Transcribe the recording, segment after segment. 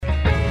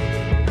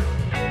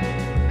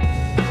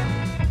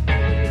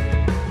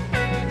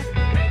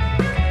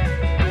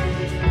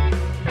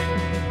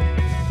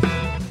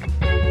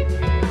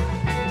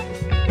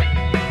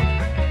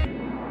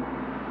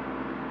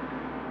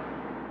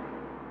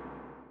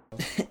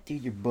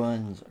Dude, your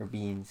buns are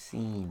being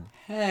seen.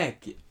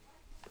 Heck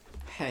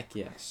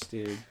yes,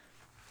 dude.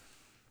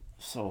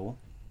 So,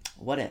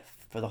 what if,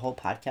 for the whole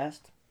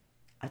podcast,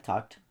 I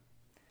talked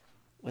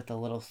with a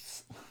little...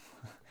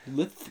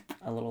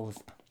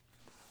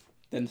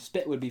 Then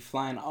spit would be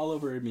flying all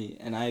over me,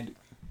 and I'd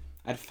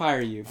fire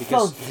you,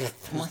 because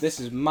this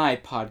is my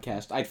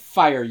podcast. I'd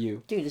fire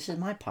you. Dude, this is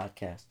my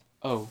podcast.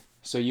 Oh,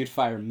 so you'd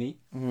fire me?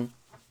 Mm-hmm.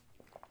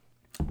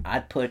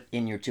 I'd put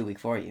in your 2 week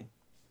for you.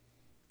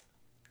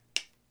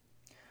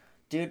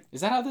 Dude.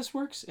 Is that how this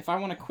works? If I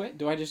want to quit,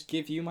 do I just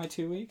give you my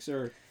 2 weeks,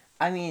 or...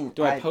 I mean...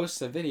 Do I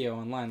post a video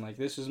online, like,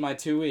 this is my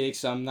 2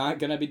 weeks, I'm not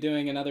gonna be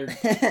doing another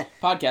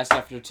podcast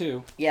after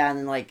 2. Yeah, and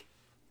then, like,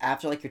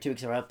 after, like, your 2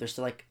 weeks are up, there's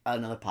still, like,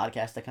 another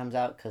podcast that comes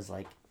out, because,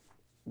 like,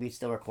 we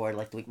still record,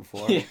 like, the week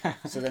before. Yeah.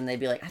 So then they'd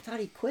be like, I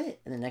thought he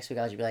quit. And then next week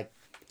I would be like,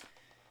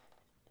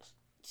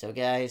 so,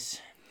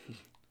 guys,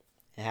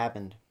 it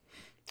happened.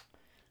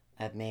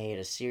 I've made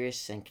a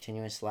serious and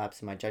continuous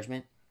lapse in my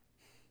judgment.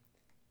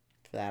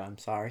 For that, I'm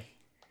sorry.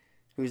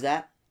 Who's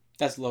that?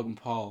 That's Logan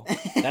Paul.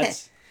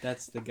 That's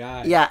the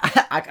guy. Yeah,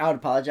 I would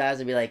apologize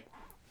and be like,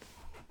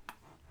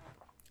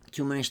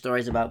 too many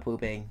stories about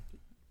pooping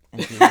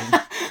and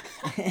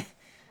peeing.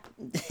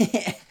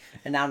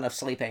 And not enough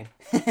sleeping.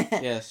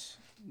 Yes,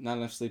 not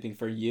enough sleeping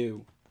for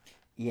you.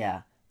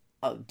 Yeah.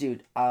 Oh,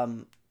 dude,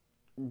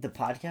 the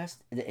podcast,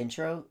 the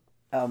intro,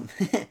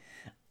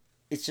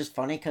 it's just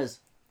funny because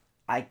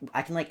I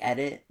can, like,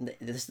 edit.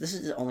 This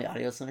is the only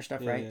audio center stuff,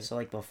 right? Yeah. So,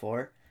 like,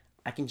 before,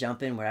 I can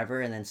jump in wherever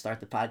and then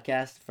start the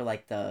podcast for,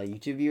 like, the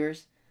YouTube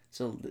viewers.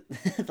 So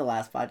the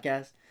last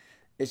podcast,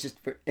 it's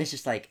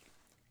just like,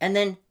 and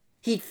then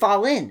he'd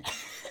fall in.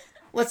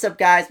 What's up,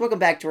 guys? Welcome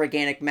back to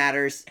Organic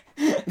Matters.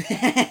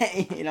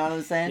 You know what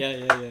I'm saying?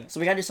 Yeah. So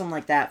we gotta do something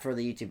like that for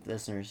the YouTube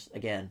listeners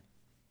again.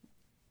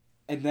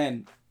 And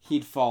then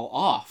he'd fall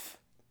off.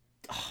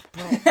 Oh,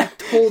 bro, I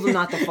told him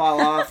not to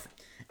fall off.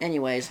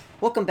 Anyways,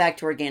 welcome back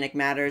to Organic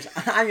Matters.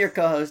 I'm your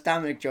co-host,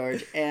 Dominic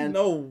George, and...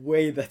 No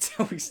way that's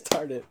how we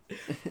started.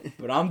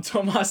 But I'm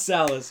Tomas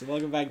Salas, and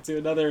welcome back to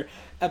another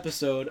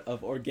episode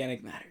of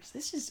Organic Matters.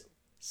 This is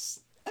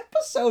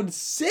episode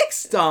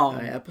 6, Dom.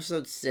 All right,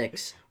 episode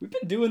 6. We've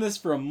been doing this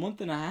for a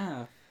month and a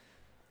half.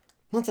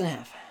 Month and a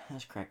half.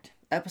 That's correct.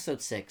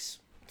 Episode 6.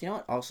 Do you know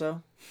what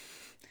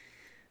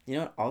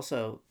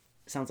also?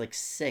 Sounds like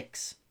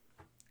 6?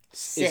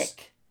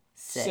 Sick.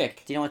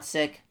 Sick. Do you know what's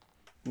sick?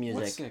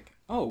 Music. What's sick?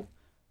 Oh,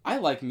 I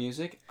like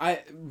music.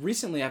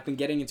 Recently I've been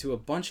getting into a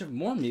bunch of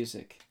more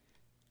music.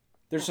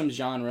 There's some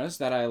genres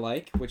that I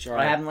like, which are...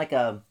 I having like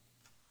a...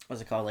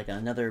 What's it called? Like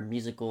another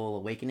musical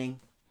awakening?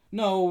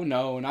 No,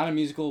 not a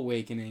musical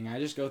awakening. I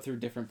just go through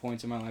different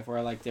points in my life where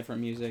I like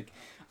different music.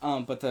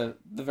 But the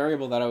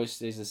variable that always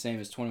stays the same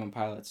is 21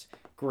 Pilots.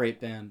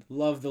 Great band.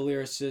 Love the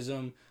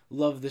lyricism.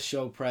 Love the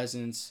show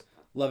presence.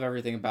 Love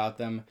everything about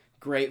them.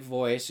 Great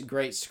voice.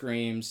 Great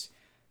screams.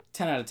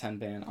 10 out of 10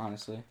 band,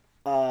 honestly.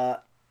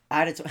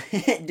 I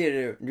had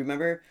dude,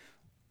 remember?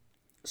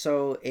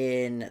 So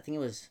in, I think it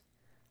was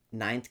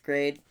 9th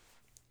grade.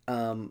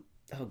 Oh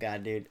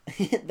god, dude,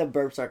 the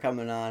burps are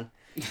coming on,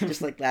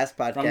 just like last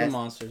podcast. From the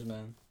monsters,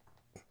 man.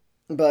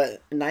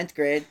 But in 9th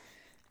grade,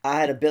 I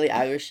had a Billie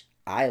Eilish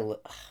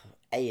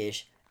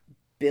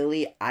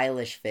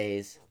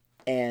phase,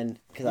 and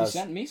because I was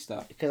sent me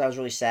stuff because I was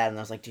really sad, and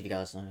I was like, dude, you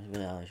gotta listen to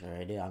Billie Eilish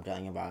already. I'm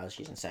telling you about her,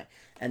 she's insane.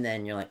 And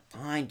then you're like,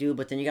 fine, dude,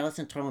 but then you gotta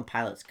listen to 21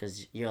 Pilots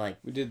because you're like...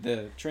 We did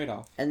the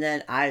trade-off. And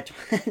then I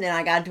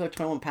got into a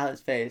 21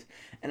 Pilots phase,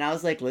 and I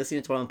was like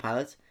listening to 21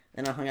 Pilots,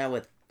 and I hung out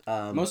with...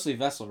 mostly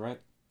Vessel, right?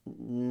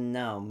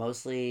 No,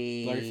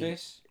 mostly...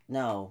 Blurryface?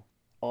 No,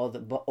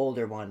 the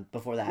older one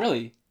before that.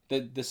 Really?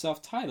 The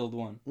self-titled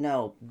one?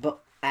 No,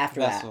 but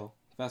after Vessel.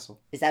 that. Vessel.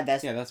 Is that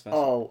Vessel? Yeah, that's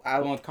Vessel. Oh,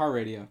 the one with car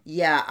radio.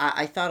 Yeah,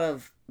 I thought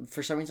of...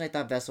 For some reason, I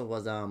thought Vessel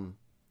was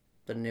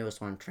the newest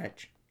one,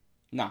 Trench.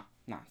 Nah,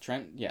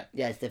 Trent, yeah.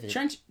 Yeah, it's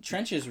different.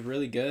 Trench is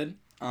really good.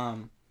 What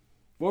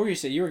were you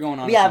saying? You were going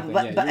on yeah,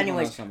 something. But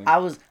anyways, I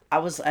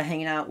was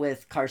hanging out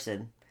with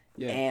Carson,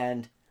 yeah.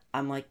 And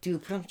I'm like,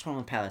 dude, put on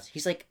 21 Pilots.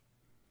 He's like,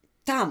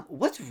 Tom,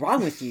 what's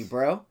wrong with you,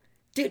 bro?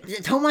 Dude,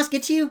 did Tomas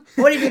get to you?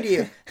 What did he do to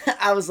you?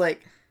 I was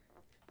like,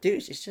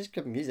 dude, it's just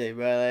good music,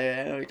 bro. Like, I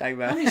don't know what you're talking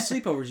about. How many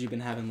sleepovers you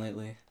been having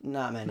lately?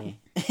 Not many.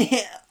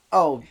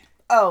 Oh,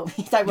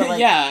 he's talking about like...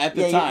 yeah, at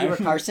the time. You were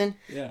Carson?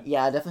 Yeah.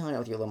 Yeah, I definitely hung out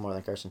with you a little more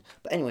than Carson.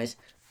 But anyways,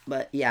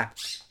 yeah.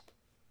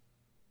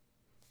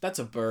 That's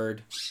a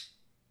bird.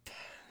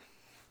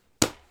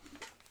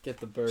 Get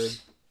the bird.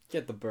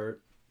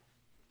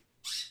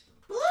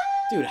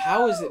 Dude,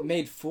 how has it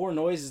made 4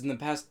 noises in the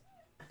past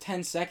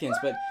 10 seconds,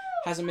 but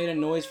hasn't made a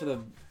noise for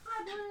the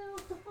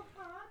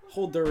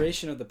whole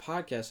duration of the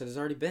podcast it has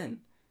already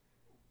been?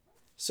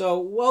 So,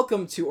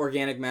 welcome to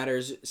Organic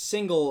Matters,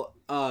 single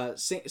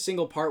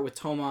part with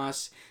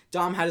Tomas.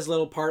 Dom had his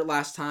little part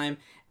last time,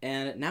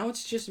 and now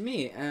it's just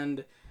me.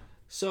 And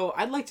so,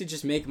 I'd like to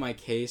just make my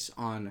case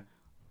on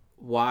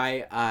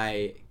why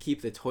I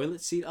keep the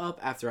toilet seat up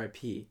after I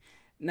pee.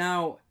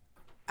 Now,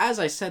 as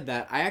I said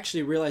that, I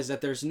actually realized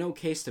that there's no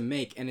case to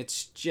make, and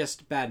it's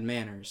just bad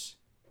manners.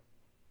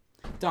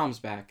 Dom's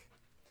back.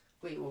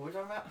 Wait, what we're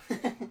talking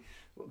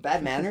about?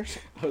 Bad manners?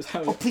 I was,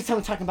 Oh, please tell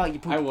me talking about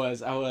your poop. I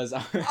was.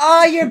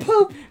 Oh, your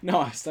poop! No,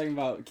 I was talking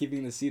about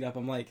keeping the seat up.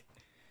 I'm like,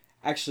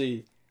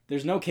 actually,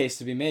 there's no case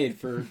to be made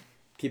for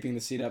keeping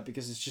the seat up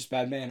because it's just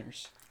bad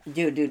manners.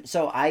 Dude,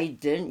 so I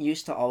didn't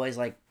used to always,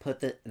 like, put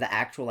the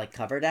actual, like,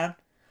 cover down.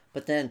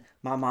 But then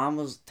my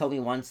mom told me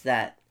once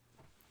that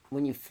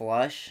when you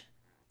flush,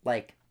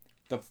 like...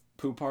 The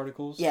poop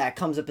particles? Yeah, it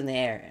comes up in the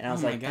air. And I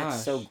was like,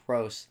 that's so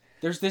gross.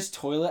 There's this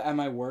toilet at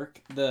my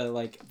work,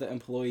 the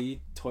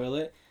employee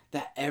toilet,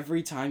 that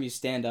every time you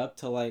stand up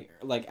to, like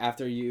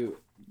after you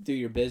do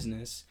your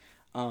business,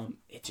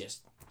 it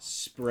just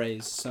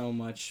sprays so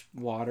much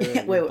water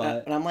at your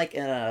butt. When I'm, like,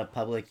 in a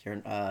public,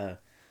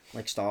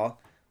 like,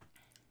 stall,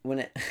 when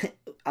it...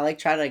 I, like,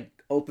 try to, like,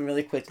 open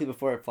really quickly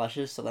before it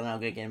flushes, so then I'm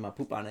gonna get my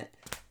poop on it.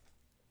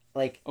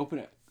 Like... Open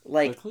it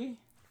quickly?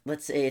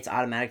 Let's say it's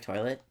automatic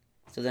toilet.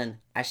 So then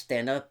I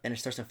stand up, and it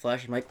starts to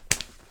flush, I'm like...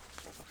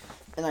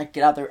 And I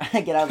get out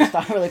of the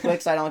stall really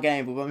quick so I don't get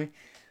any poop on me.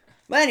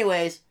 But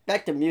anyways,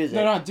 back to music.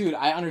 No, dude,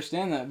 I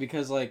understand that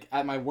because, like,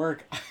 at my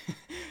work,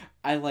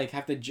 I, like,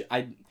 have to...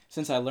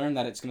 since I learned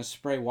that it's going to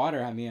spray water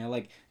at me, I,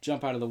 like,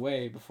 jump out of the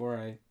way before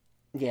I...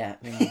 Yeah.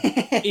 You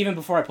know, even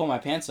before I pull my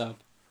pants up.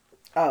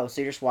 Oh,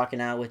 so you're just walking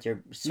out with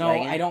your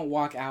swanging? No, I don't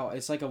walk out.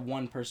 It's like a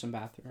one-person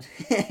bathroom.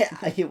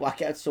 You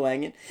walk out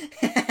swanging?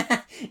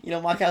 You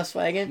don't walk out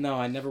swanging? No,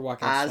 I never walk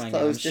out swanging.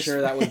 I'm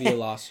sure that would be a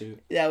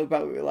lawsuit. Yeah, would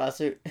probably be a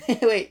lawsuit.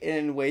 Wait,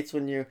 and waits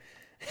when you're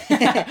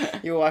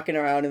walking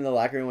around in the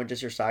locker room with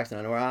just your socks and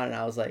underwear on, and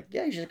I was like,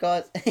 yeah, you should go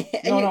out.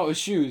 No, it was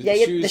shoes. Yeah,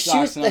 shoes,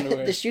 socks, and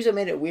underwear. The shoes that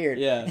made it weird.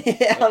 Yeah.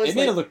 It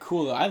made it look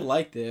cool, though. I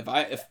liked it. If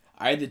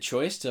I had the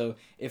choice to,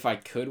 if I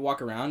could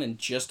walk around in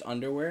just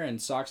underwear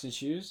and socks and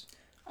shoes,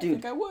 I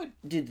think I would.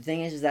 Dude, the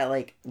thing is that,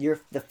 like,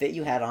 the fit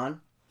you had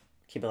on,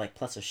 keep it, like,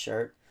 plus a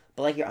shirt,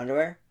 but, like, your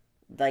underwear,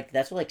 like,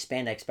 that's what, like,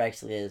 spandex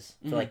basically is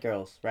for, like,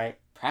 girls, right?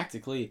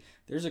 Practically.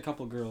 There's a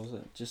couple girls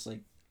that just, like,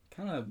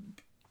 kind of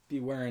be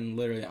wearing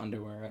literally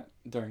underwear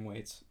during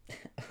weights.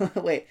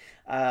 Wait,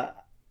 I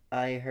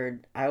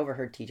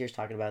overheard teachers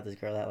talking about this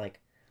girl that, like,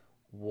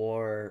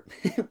 wore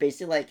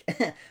basically,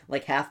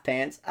 like half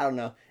pants. I don't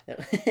know.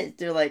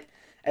 They're, like,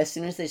 as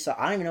soon as they saw,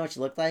 I don't even know what she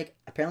looked like.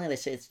 Apparently they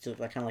say it's just,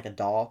 like, kind of like a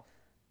doll.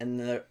 And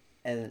it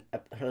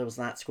was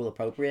not school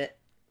appropriate.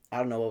 I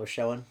don't know what was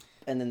showing.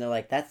 And then they're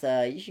like, "That's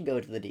you should go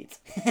to the deets."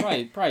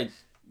 Probably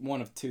one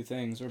of two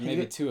things, or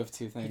maybe two of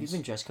two things. Have you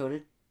been dress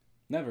coded?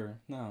 Never,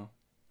 no.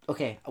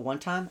 Okay, one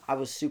time I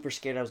was super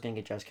scared I was gonna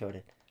get dress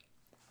coded.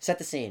 Set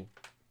the scene.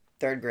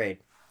 3rd grade.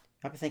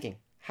 I've been thinking,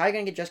 how are you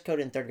gonna get dress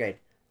coded in 3rd grade?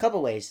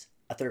 Couple ways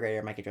a 3rd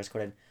grader might get dress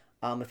coded.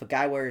 If a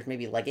guy wears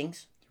maybe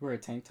leggings. You wear a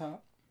tank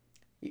top.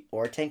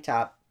 Or a tank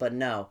top, but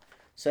no.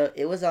 So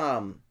it was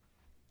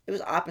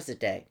opposite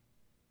day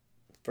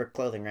for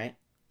clothing, right?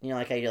 You know,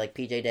 like how you do, like,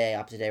 PJ day,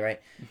 opposite day, right?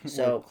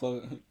 So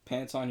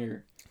pants on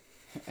your...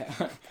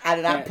 I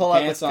did not pull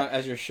up pants on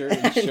as your shirt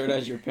and shirt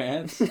as your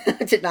pants.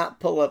 I did not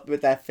pull up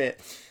with that fit.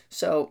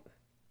 So,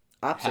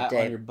 opposite hat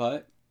day. on your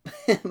butt.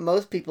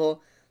 Most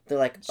people, they're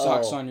like,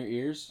 socks on your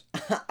ears.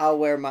 I'll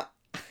wear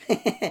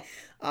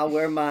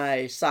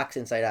my socks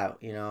inside out.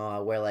 You know,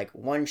 I'll wear, like,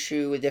 one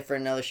shoe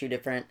different, another shoe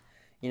different.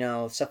 You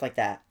know, stuff like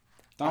that.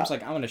 Dom's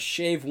like, I'm gonna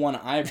shave one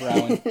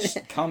eyebrow and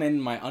just come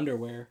in my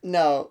underwear.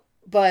 No,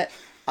 but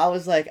I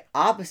was like,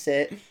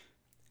 opposite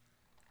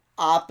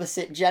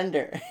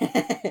gender.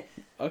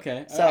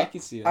 Okay, so, I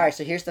can see it. Alright,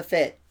 so here's the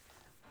fit.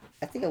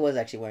 I think I was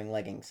actually wearing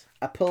leggings.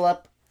 I pull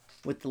up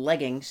with the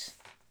leggings.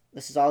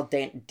 This is all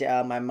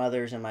my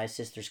mother's and my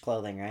sister's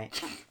clothing, right?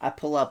 I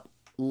pull up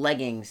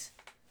leggings,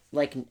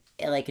 like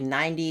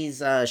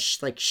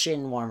 90s like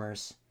shin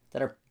warmers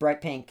that are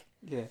bright pink.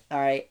 Yeah.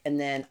 Alright, and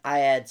then I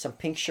had some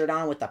pink shirt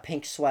on with a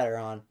pink sweater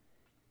on.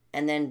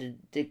 And then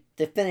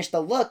to finish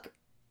the look,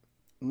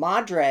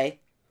 Madre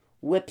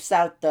whips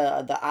out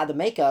the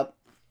makeup.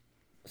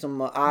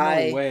 Some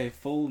eye. No way.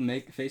 Full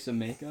face of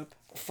makeup?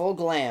 Full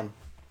glam.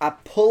 I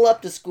pull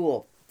up to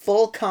school.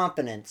 Full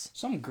confidence.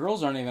 Some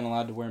girls aren't even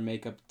allowed to wear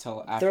makeup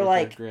till after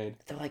 3rd grade.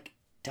 They're like,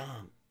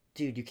 Dom,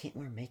 dude, you can't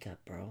wear makeup,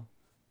 bro.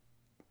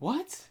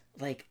 What?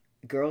 Like,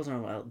 girls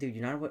aren't allowed. Dude,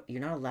 you're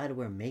not allowed to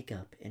wear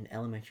makeup in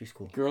elementary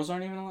school. Girls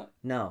aren't even allowed?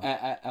 No.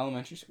 At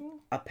elementary school?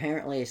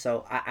 Apparently,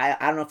 so I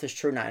don't know if it's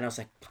true or not. And I was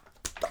like,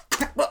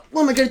 what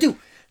am I gonna do?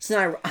 So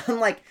now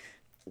I'm like,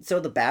 so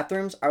the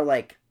bathrooms are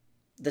like,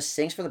 the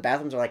sinks for the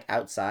bathrooms are like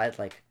outside.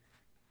 Like,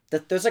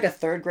 there's like a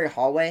 3rd grade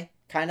hallway,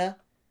 kind of,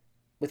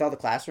 with all the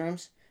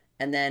classrooms.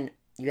 And then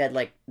you had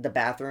like the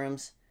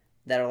bathrooms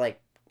that are like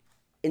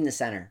in the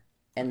center.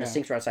 And the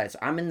sinks are outside. So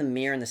I'm in the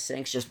mirror in the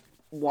sinks just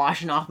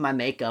washing off my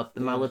makeup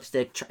and my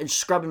lipstick,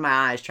 scrubbing my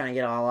eyes, trying to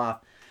get it all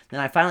off. Then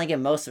I finally get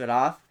most of it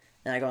off,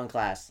 and I go in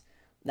class.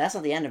 That's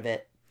not the end of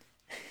it.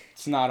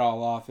 It's not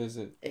all off, is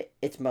it?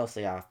 It's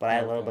mostly off, but I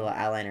had a little bit of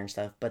eyeliner and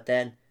stuff. But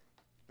then,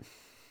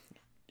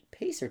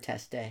 pacer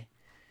test day.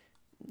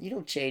 You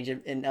don't change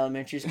in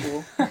elementary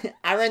school.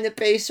 I ran the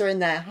pacer in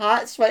that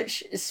hot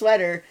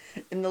sweater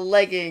and the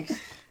leggings.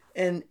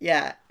 And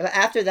yeah,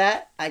 after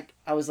that,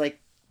 I was like,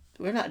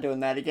 we're not doing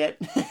that again.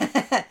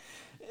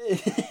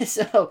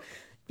 So,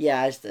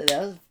 yeah,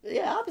 that was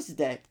opposite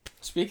day.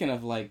 Speaking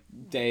of like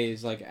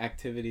days, like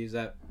activities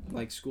that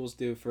like schools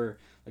do for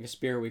like a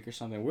Spirit Week or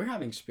something, we're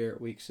having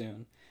Spirit Week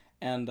soon,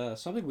 and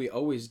something we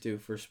always do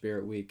for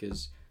Spirit Week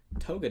is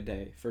Toga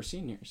Day for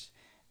seniors,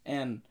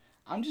 and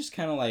I'm just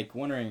kind of like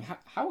wondering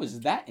how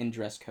is that in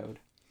dress code?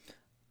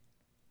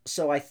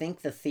 So I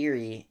think the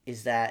theory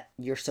is that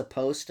you're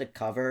supposed to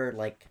cover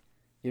like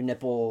your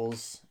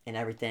nipples and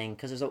everything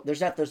because there's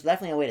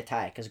definitely a way to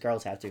tie it because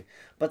girls have to,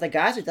 but the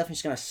guys are definitely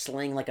just gonna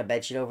sling like a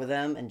bedsheet over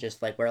them and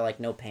just like wear like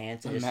no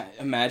pants. And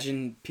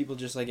Imagine people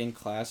just like in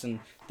class and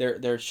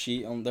their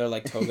sheet on their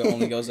like toga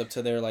only goes up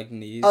to their like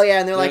knees. Oh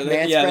yeah, and they're like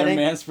man spreading. Yeah, they're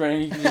man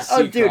spreading.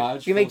 Oh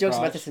dude, we make jokes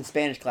about this in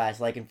Spanish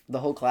class. Like the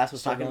whole class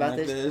was talking about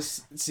like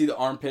this. See the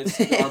armpits,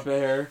 the armpit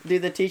hair.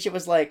 Dude, the teacher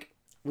was like,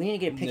 "We need to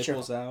get a picture.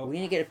 Nipples out. We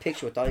need to get a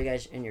picture with all you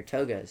guys in your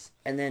togas."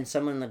 And then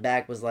someone in the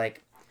back was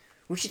like,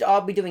 "We should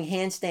all be doing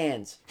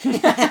handstands."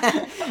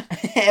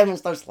 Everyone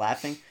starts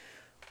laughing.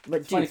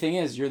 But the funny thing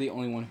is, you're the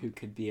only one who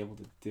could be able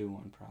to do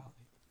one,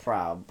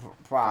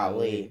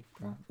 probably.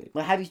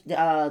 But have you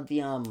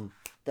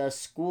the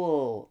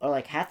school or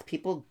like half the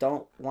people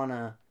don't want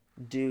to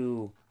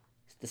do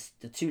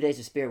the 2 days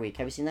of Spirit Week.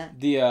 Have you seen that?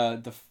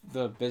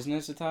 The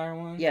business attire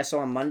one? Yeah, so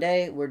on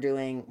Monday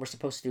we're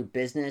supposed to do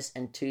business,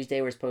 and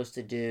Tuesday we're supposed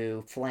to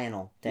do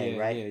flannel day,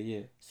 right?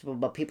 Yeah. So,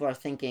 but people are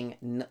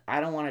thinking, I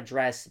don't want to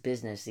dress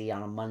businessy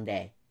on a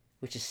Monday,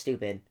 which is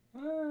stupid.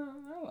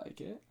 I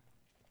like it.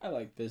 I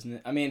like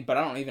business. I mean, but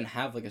I don't even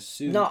have like a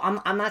suit. No,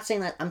 I'm not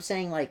saying that. I'm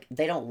saying like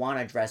they don't want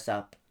to dress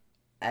up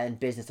in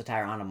business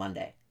attire on a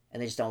Monday,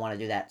 and they just don't want to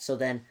do that. So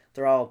then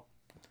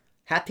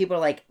half people are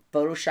like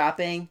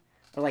photoshopping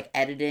or like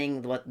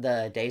editing what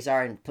the days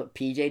are and put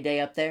PJ Day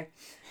up there.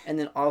 And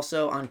then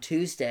also on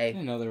Tuesday... I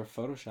didn't know they were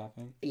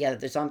photoshopping. Yeah,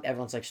 there's on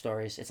everyone's like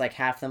stories. It's like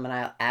half them, and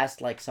I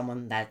asked like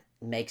someone that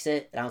makes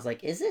it, and I was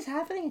like, is this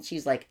happening? And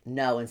she's like,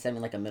 no, and sent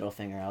me like a middle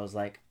finger. I was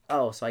like,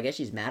 oh, so I guess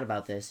she's mad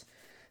about this.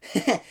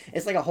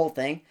 It's like a whole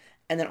thing.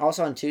 And then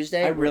also on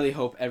Tuesday... I really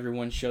hope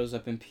everyone shows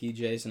up in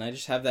PJs, and I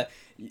just have that...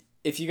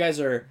 If you guys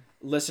are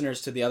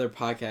listeners to the other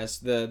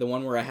podcast, the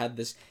one where I had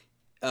this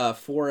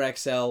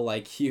 4XL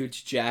like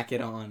huge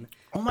jacket on...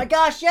 Oh my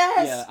gosh,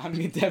 yes! Yeah, I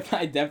mean,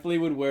 I definitely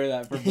would wear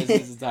that for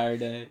business attire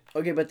day.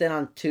 Okay, but then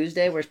on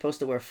Tuesday, we're supposed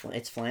to wear...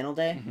 It's flannel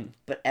day, mm-hmm.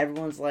 But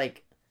everyone's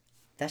like,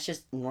 that's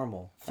just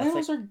normal.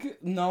 Flannels are good.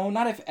 No,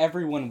 not if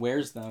everyone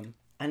wears them.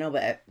 I know,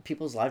 but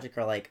people's logic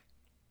are like,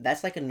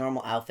 that's like a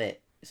normal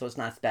outfit, so it's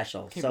not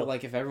special. Okay, so but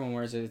like if everyone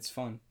wears it, it's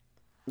fun.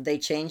 They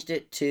changed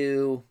it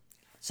to...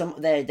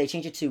 They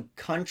changed it to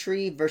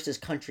country versus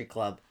country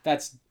club.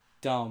 That's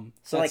dumb.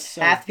 So that's like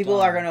so half people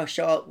dumb. are going to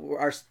show up...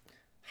 Are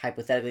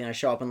hypothetically going to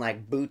show up in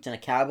like boots and a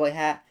cowboy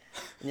hat,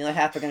 and the other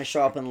half are going to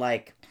show up in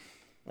like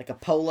a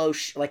polo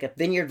like a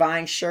Vineyard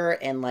Vine shirt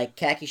and like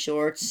khaki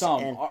shorts.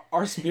 Dumb. And...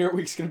 Our Spirit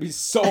Week's going to be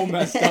so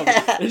messed up.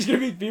 There's going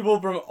to be people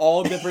from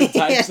all different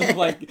types of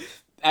like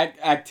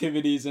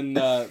activities and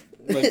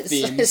like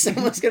themes.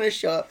 Someone's going to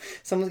show up.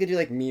 Someone's going to do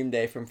like meme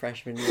day from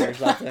freshman year or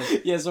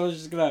something. Yeah, someone's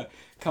just going to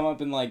come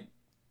up in like,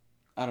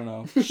 I don't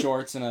know,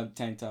 shorts and a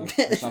tank top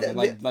or something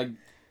like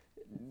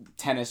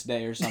tennis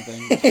day or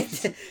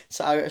something.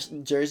 So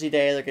Jersey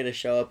Day, they're gonna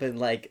show up in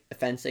like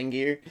fencing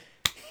gear.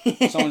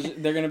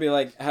 They're gonna be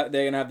like,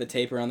 they're gonna have the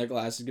tape around their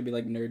glasses. It's gonna be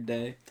like Nerd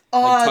Day.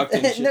 Oh, like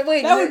no,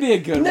 wait, that would be a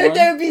good one. Nerd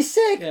Day would be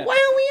sick. Yeah. Why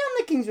aren't we on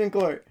the Kingsman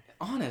Court?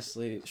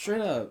 Honestly,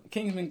 straight up,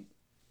 Kingsman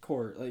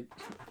Court, like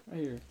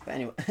right here. But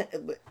anyway,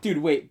 dude,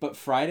 wait, but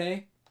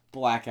Friday,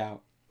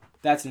 blackout.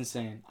 That's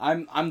insane.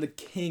 I'm the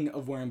king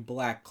of wearing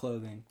black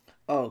clothing.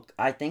 Oh,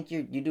 I think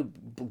you do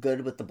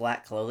good with the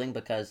black clothing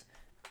because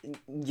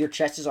your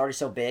chest is already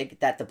so big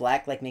that the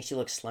black like makes you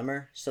look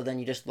slimmer. So then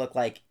you just look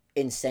like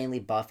insanely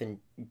buff and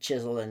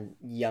chiseled and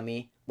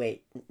yummy.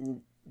 Wait,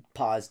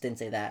 pause. Didn't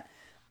say that.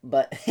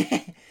 But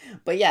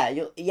but yeah,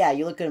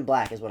 you look good in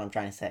black is what I'm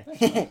trying to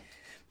say.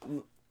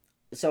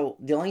 So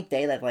the only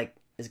day that like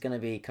is gonna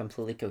be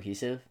completely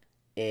cohesive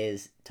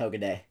is Toga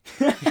Day.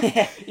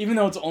 Even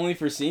though it's only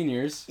for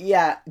seniors.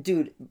 Yeah,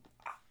 dude.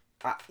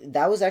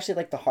 That was actually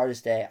like the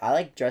hardest day. I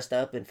like dressed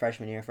up in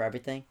freshman year for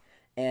everything.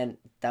 And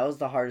that was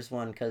the hardest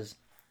one because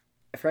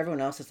for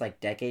everyone else, it's like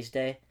Decades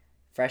Day.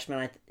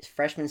 Freshman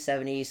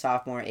 70s,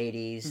 sophomore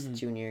 80s, mm-hmm.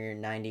 Junior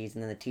 90s,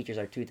 and then the teachers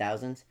are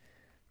 2000s.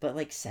 But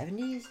like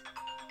 70s?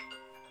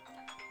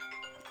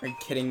 Are you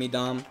kidding me,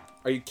 Dom?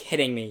 Are you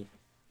kidding me?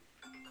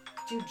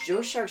 Dude,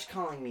 Joe Shark's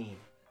calling me.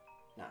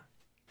 No.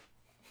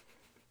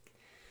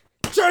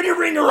 Turn your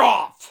ringer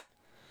off!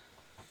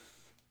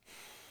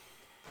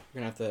 We're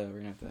gonna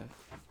have to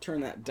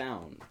turn that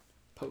down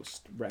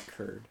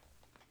post-record.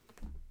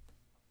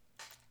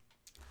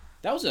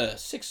 That was a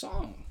sick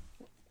song.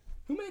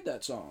 Who made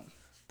that song?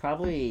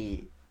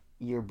 Probably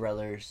your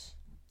brothers.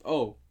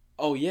 Oh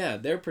yeah,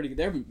 they're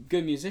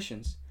good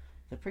musicians.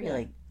 They're pretty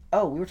like...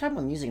 Oh, we were talking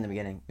about music in the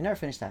beginning. We never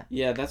finished that.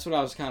 Yeah, that's what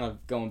I was kind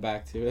of going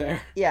back to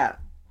there. Yeah.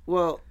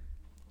 Well,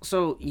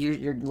 so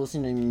you're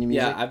listening to new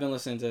music? Yeah, I've been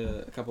listening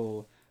to a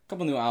couple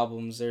new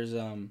albums. There's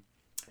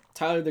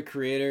Tyler the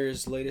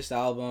Creator's latest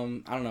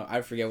album. I don't know.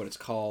 I forget what it's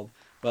called,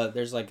 but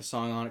there's like a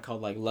song on it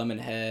called like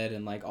Lemonhead,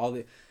 and like all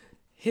the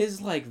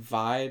his like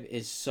vibe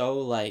is so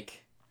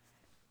like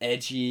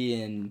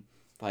edgy and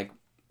like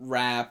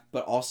rap,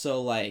 but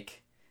also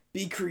like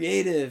be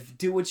creative,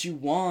 do what you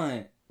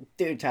want.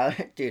 Dude, Tyler,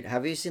 dude,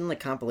 have you seen the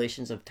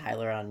compilations of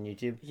Tyler on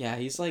YouTube? Yeah,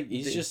 he's Dude.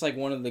 just like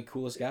one of the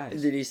coolest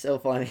guys. Dude, he's so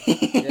funny.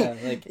 Yeah,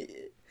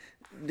 like,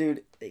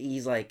 dude,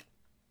 he's like,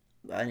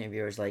 an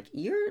interviewer's like,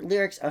 your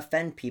lyrics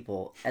offend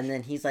people, and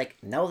then he's like,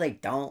 no, they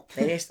don't.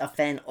 They just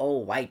offend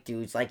old white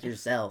dudes like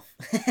yourself.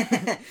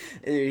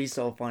 Dude, he's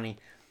so funny.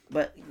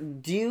 But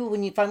do you,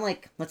 when you find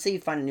like, let's say you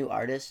find a new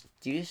artist,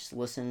 do you just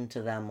listen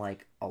to them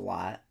like a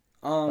lot,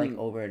 like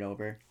over and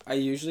over? I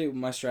usually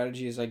my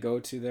strategy is I go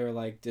to their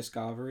like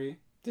discovery.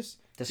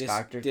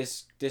 Discography,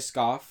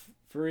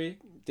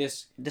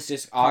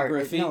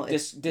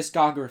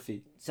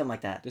 something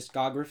like that.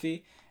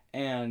 Discography,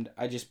 and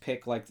I just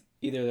pick like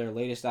either their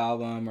latest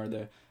album or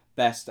the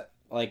best.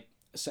 Like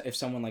if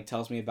someone like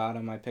tells me about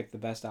them, I pick the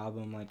best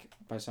album like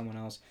by someone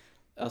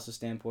else's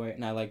standpoint,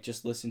 and I like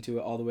just listen to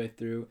it all the way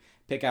through.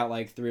 Pick out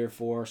like 3 or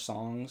 4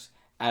 songs,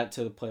 add it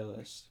to the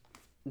playlist,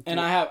 and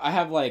I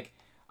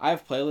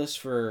have playlists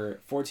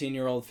for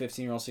 14-year-old,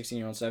 15-year-old,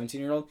 16-year-old,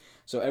 17-year-old.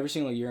 So every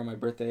single year on my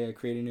birthday, I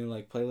create a new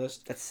like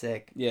playlist. That's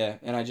sick. Yeah,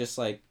 and I just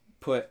like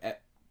put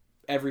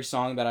every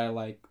song that I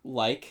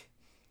like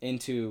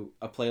into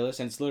a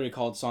playlist, and it's literally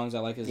called Songs I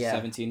Like as a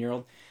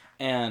 17-year-old.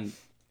 And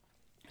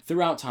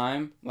throughout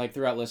time, like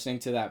throughout listening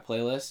to that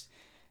playlist,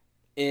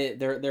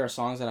 there are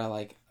songs that I'm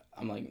like,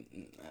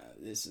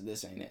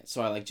 this ain't it.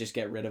 So I like just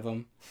get rid of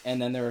them.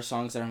 And then there are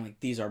songs that I'm like,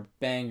 these are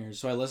bangers.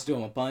 So I listen to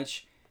them a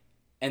bunch.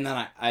 And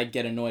then I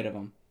get annoyed of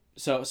them.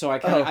 So I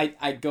kind of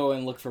I go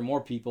and look for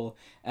more people,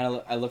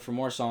 and I look for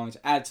more songs,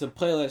 add to the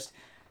playlist,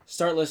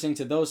 start listening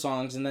to those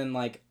songs, and then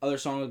like other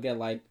songs will get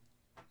like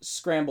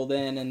scrambled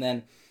in, and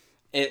then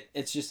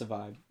it's just a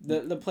vibe.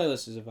 The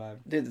playlist is a vibe.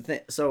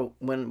 Dude, so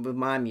when with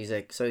my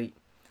music, so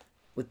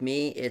with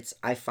me, it's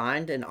I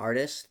find an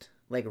artist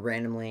like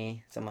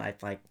randomly. I'm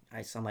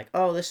like,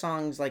 oh, this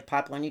song's like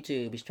popular on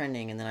YouTube, he's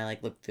trending, and then I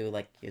like look through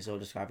like his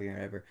old discography or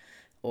whatever,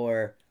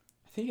 or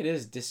I think it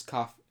is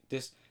discography.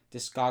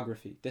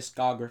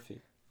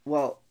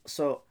 Well,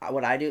 so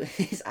what I do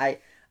is I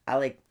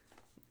like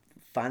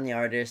find the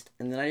artist,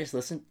 and then I just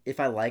listen. If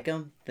I like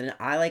him, then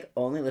I like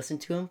only listen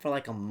to him for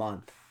like a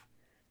month.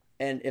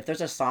 And if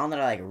there's a song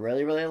that I like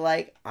really really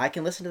like, I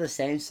can listen to the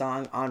same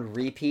song on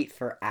repeat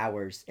for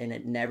hours, and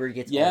it never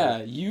gets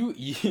old.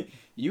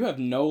 You have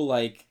no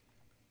like.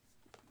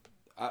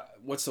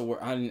 What's the word?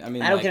 I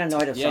mean, I don't get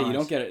annoyed of songs. Yeah, you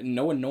don't get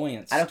no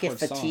annoyance. I don't get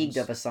fatigued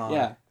of a song.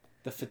 Yeah.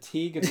 The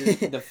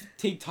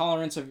fatigue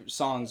tolerance of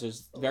songs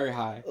is very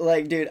high.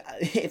 Like, dude,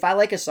 if I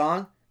like a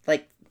song,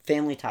 like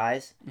Family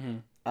Ties,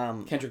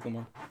 Kendrick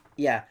Lamar.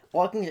 Yeah.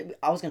 Well,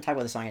 I was gonna talk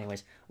about the song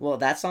anyways. Well,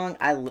 that song,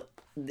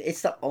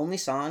 it's the only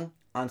song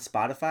on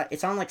Spotify.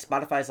 It's on like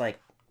Spotify's like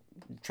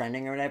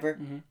trending or whatever.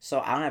 Mm-hmm. So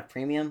I don't have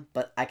premium,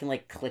 but I can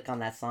like click on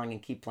that song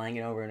and keep playing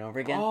it over and over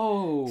again.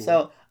 Oh.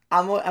 So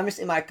I'm just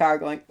in my car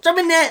going jump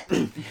in it,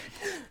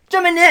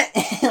 jump in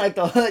it, like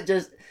the hood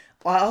just.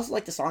 Well, I also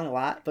like the song a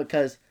lot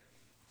because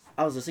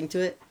I was listening to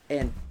it,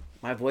 and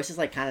my voice is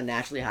like kind of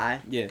naturally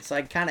high. Yeah. So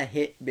I kind of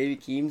hit Baby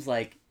Keem's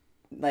like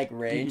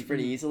range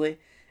pretty easily,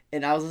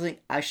 and I was listening.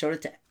 I showed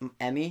it to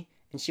Emmy,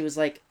 and she was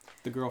like,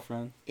 "The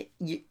girlfriend.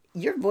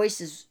 Your voice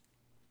is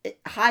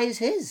high as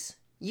his.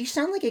 You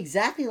sound like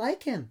exactly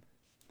like him."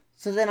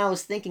 So then I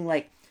was thinking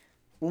like,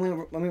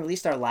 when we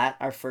released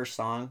our first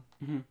song,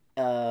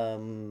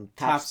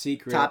 Top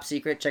Secret. Top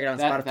Secret. Check it out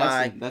on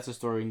Spotify. That's a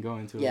story we can go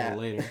into a little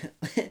later.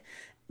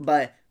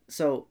 But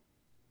so.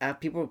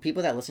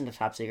 People that listen to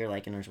Top Secret,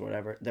 like, or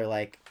whatever, they're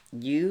like,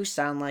 you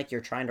sound like you're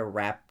trying to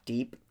rap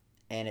deep,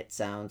 and it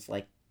sounds,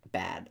 like,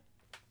 bad.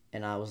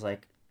 And I was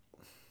like,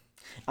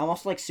 I'm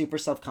also, like, super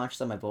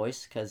self-conscious of my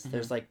voice, because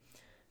there's, like,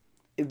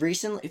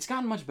 recently... It's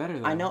gotten much better,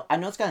 though. I know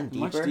it's gotten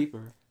deeper. Much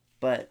deeper.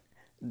 But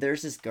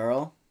there's this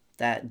girl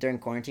that, during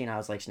quarantine, I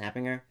was, like,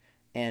 snapping her,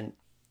 and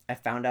I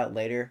found out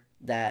later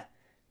that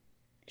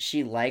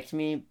she liked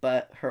me,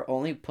 but her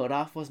only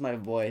put-off was my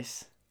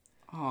voice.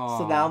 Aww.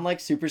 So now I'm like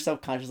super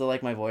self-conscious of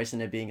like my voice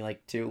and it being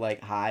like too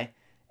like high,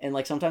 and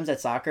like sometimes at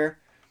soccer,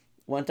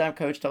 one time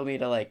coach told me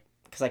to like,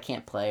 because I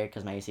can't play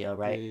because my ACL,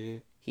 right? Yeah.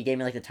 He gave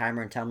me like the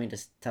timer and tell me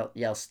to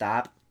yell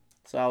stop.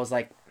 So I was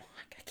like,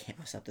 I can't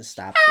myself to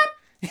stop.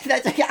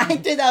 That's like I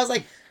did that. I was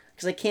like,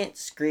 because I can't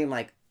scream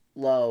like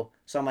low,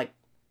 so I'm like,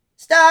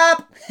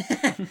 stop,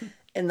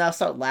 and they'll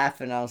start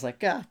laughing. I was like,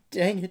 God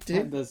dang it, dude.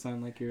 That does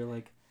sound like your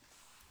like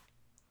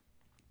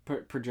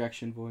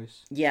projection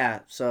voice. Yeah,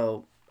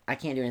 so. I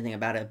can't do anything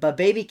about it. But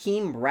Baby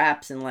Keem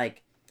raps and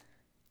like,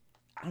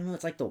 I don't know,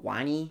 it's like the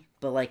whiny,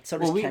 but like so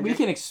does Kendrick. We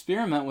can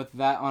experiment with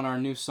that on our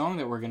new song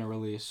that we're gonna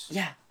release.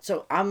 Yeah,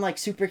 so I'm like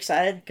super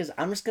excited because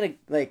I'm just gonna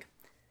like,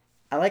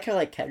 I like how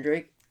like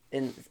Kendrick,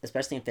 and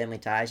especially in Family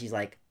Ties, he's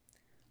like,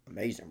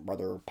 amazing,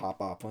 brother.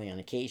 Pop off on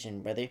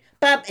occasion, brother.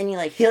 Pop, and he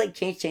like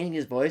changing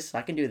his voice. So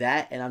I can do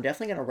that, and I'm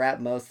definitely gonna rap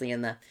mostly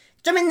in the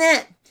jump in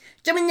that,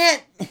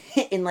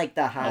 in like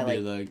the high. I'll be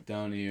like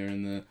down here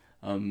in the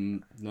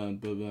blah,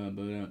 blah,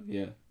 blah,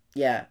 yeah.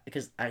 Yeah,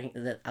 because I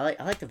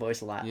like the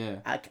voice a lot. Yeah,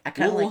 I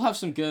kind of we'll have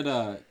some good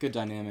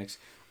dynamics.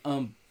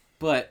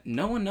 But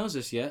no one knows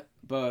this yet.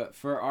 But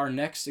for our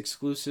next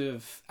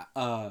exclusive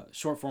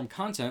short form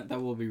content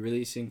that we'll be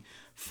releasing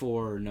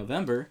for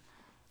November,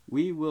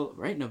 we will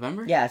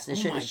November. Yeah, it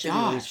should be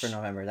released for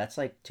November. That's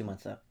like 2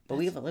 months up. But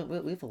we have a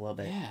little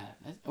bit. Yeah.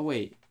 Oh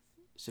wait,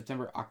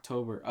 September,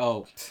 October.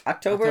 Oh,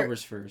 October.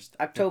 October's first.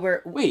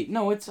 October. Wait,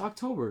 no, it's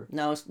October.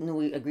 No,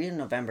 we agreed in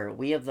November.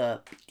 We have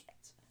the.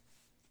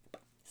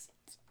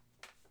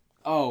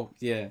 Oh,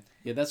 yeah.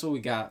 Yeah, that's what we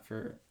got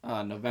for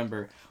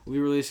November. We'll be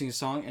releasing a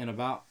song in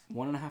about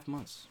 1.5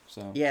 months.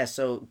 So yeah,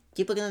 so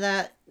keep looking at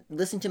that.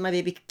 Listen to my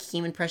Baby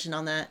Keem impression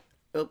on that.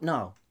 Oh,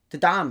 no. The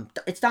Dom.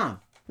 It's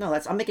Dom. No,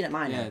 I'm making it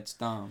mine. Yeah, now. it's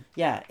Dom.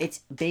 Yeah, it's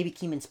Baby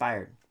Keem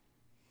inspired.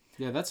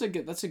 Yeah, that's a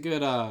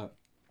good I'm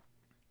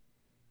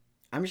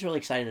just really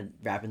excited to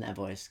rap in that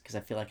voice because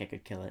I feel like I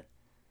could kill it.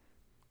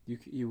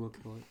 You will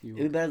kill it. It'd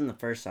be better than the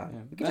first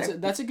song. Yeah.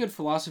 That's a good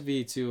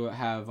philosophy to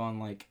have on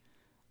like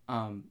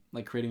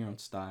creating your own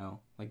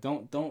style. Like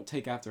don't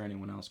take after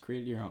anyone else.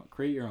 Create your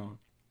own.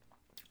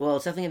 Well,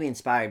 it's definitely gonna be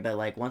inspired, but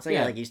like once I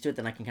get like used to it,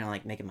 then I can kind of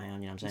like make it my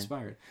own. You know what I'm saying?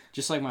 Inspired.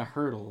 Just like my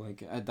hurdle,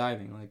 like at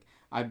diving. Like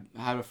I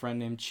had a friend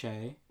named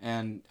Che,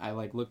 and I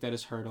like looked at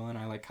his hurdle and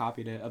I like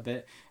copied it a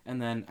bit,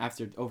 and then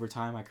over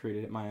time I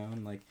created it my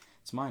own. Like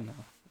it's mine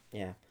now.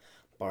 Yeah,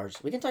 bars.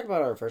 We can talk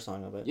about our first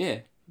song a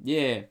bit.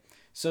 Yeah.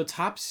 So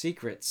Top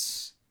Secret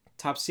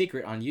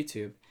on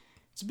YouTube.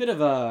 It's a bit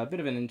of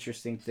an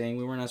interesting thing.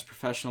 We weren't as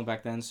professional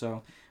back then,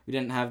 so we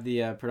didn't have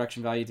the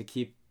production value to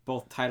keep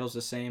both titles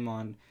the same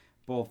on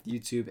both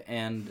YouTube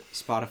and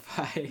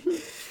Spotify.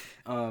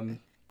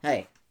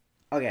 Hey,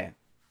 okay,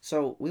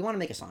 so we want to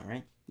make a song,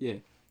 right? Yeah.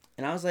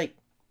 And I was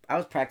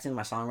practicing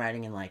my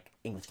songwriting in like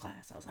English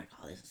class. I was like,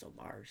 oh, this is so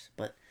bars,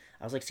 but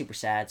I was like super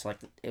sad. So like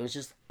it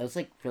was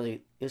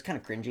kind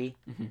of cringy.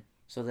 Mm-hmm.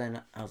 So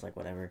then I was like,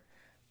 whatever.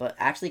 But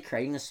actually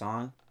creating the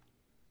song,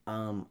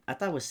 I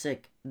thought it was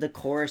sick. The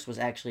chorus was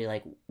actually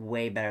like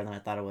way better than I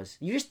thought it was.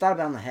 You just thought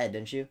about it in the head,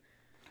 didn't you?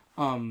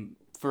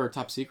 For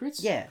Top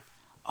Secrets? Yeah.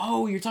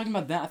 Oh, you're talking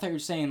about that? I thought you were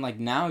saying like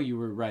now you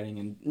were writing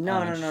in No.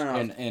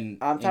 I'm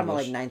talking about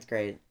like 9th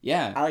grade.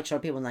 Yeah. I like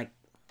showed people and like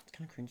it's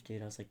kind of cringe,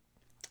 dude. I was like,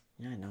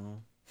 yeah, I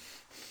know.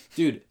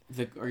 Dude,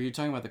 are you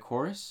talking about the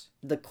chorus?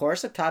 The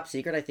chorus of Top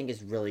Secret, I think,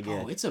 is really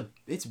good. Oh,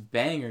 it's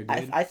banger,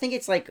 dude. I think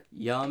it's like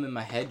Yum in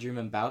my head,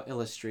 dreaming about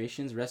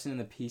illustrations, resting in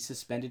the piece,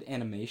 suspended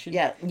animation.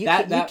 Yeah, you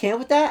came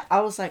with that. I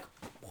was like,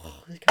 whoa,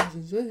 this guy's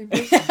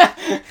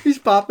insane. He's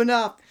popping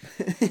up.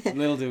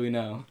 Little do we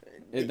know,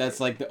 that's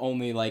like the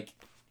only like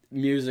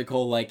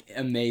musical like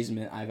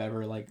amazement I've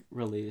ever like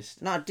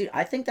released. No, dude,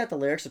 I think that the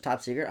lyrics of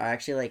Top Secret are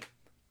actually like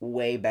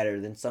way better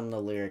than some of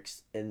the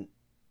lyrics, and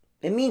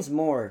it means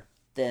more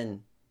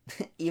than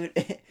even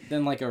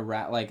than like a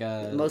rap, like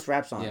a most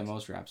rap songs. Yeah,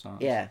 most rap songs.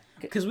 Yeah,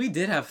 because we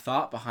did have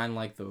thought behind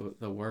like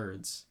the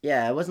words.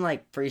 Yeah, it wasn't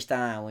like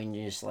freestyle when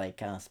you just like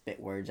kind of spit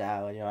words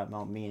out. You know, have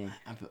no meaning.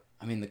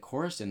 I mean, the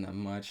chorus didn't have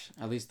much.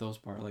 At least those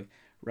parts, like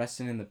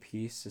resting in the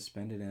piece,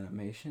 suspended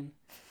animation,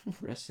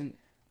 resting.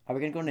 Are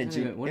we gonna go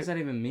into what does that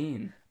even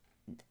mean?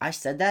 I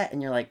said that,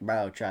 and you're like,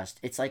 bro, trust.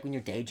 It's like when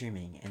you're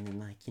daydreaming, and then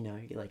like you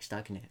get like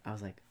stuck in it. I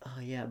was like, oh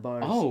yeah,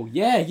 bars. Oh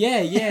yeah.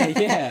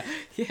 Yeah.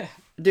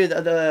 Dude,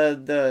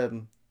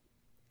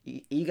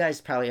 you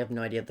guys probably have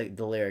no idea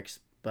the lyrics,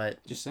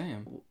 but just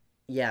saying.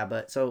 Yeah,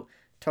 but so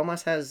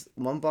Tomas has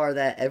one bar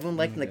that everyone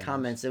liked in the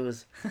comments. It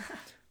was,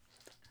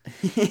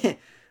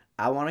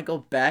 I want to go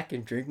back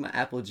and drink my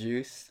apple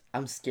juice.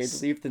 I'm scared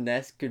to leave the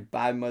nest.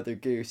 Goodbye, Mother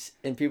Goose.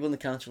 And people in the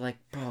comments were like,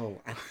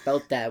 bro, I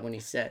felt that when he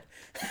said.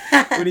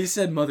 When he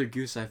said Mother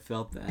Goose, I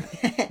felt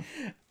that.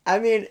 I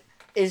mean,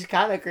 it's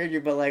kind of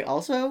cringy, but like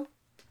also,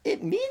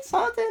 it means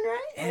something,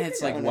 right? And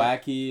it's like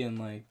wacky and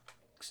like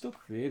still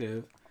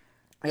creative.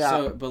 Yeah.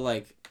 So, but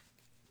like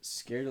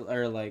scared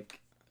or like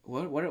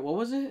what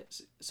was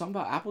it?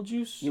 Something about apple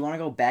juice? You want to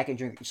go back and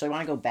drink. So you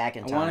want to go back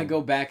in time. I want to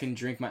go back and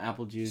drink my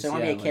apple juice. So you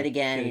want to be a kid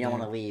again, and you don't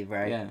want to leave,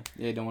 right? Yeah,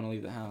 you don't want to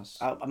leave the house.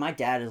 My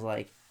dad is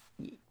like,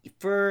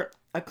 for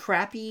a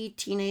crappy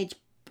teenage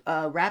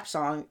rap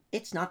song,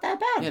 it's not that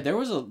bad. Yeah, there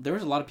was a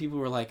lot of people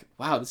who were like,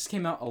 wow, this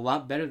came out a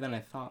lot better than I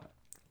thought.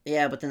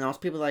 Yeah, but then also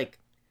people like,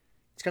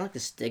 it's kind of like the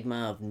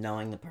stigma of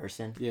knowing the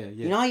person. Yeah.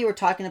 You know how you were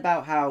talking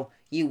about how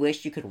you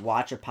wish you could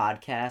watch a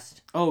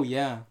podcast? Oh,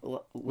 yeah.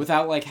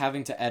 Without, like,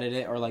 having to edit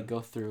it or, like, go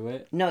through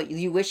it? No,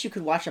 you wish you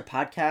could watch a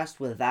podcast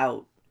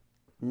without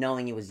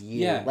knowing it was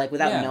you. Yeah. Like,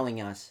 without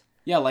knowing us.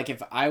 Yeah, like,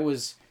 if I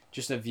was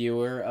just a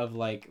viewer of,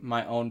 like,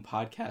 my own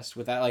podcast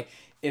without, like,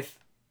 if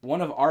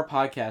one of our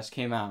podcasts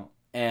came out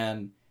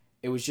and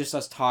it was just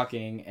us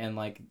talking and,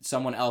 like,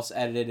 someone else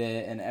edited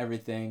it and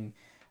everything,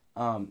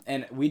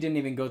 and we didn't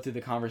even go through the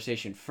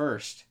conversation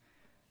first,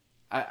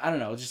 I don't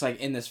know, just,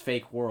 like, in this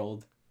fake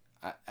world,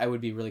 I would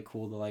be really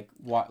cool to, like,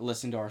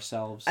 listen to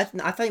ourselves. I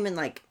thought you meant,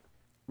 like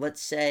let's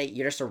say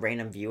you're just a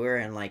random viewer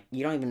and like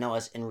you don't even know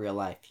us in real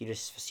life. You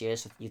just see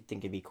us, you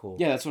think it'd be cool.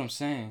 Yeah, that's what I'm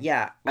saying.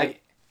 Yeah,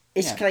 Like,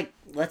 it's like,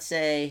 let's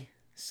say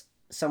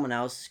someone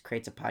else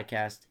creates a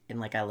podcast and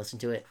like I listen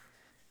to it.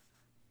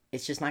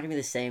 It's just not gonna be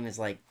the same as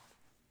like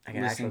an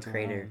Listen actual to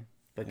creator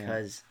them.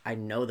 because I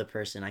know the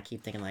person. I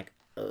keep thinking like,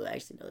 oh, I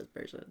actually know this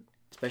person,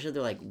 especially if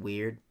they're like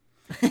weird.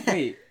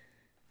 Wait,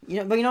 But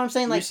you know what I'm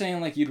saying? you're Like,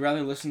 saying like you'd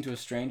rather listen to a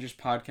stranger's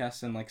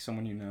podcast than like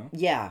someone you know?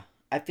 yeah,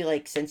 I feel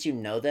like since you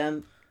know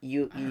them, I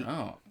don't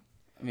know.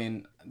 I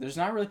mean, there's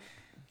not really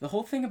the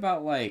whole thing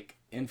about like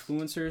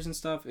influencers and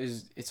stuff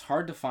is it's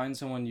hard to find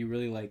someone you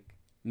really like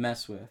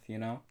mess with, you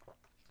know?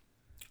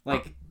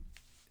 Like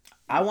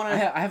I want I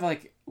to. have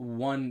like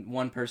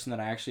one person that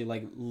I actually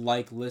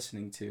like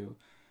listening to,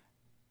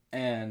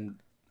 and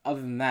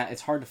other than that,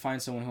 it's hard to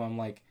find someone who I'm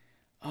like,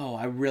 oh,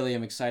 I really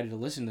am excited to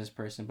listen to this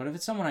person. But if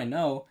it's someone I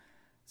know,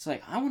 it's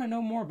like I want to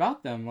know more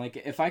about them. Like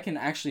if I can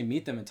actually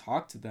meet them and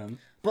talk to them.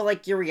 But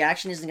like your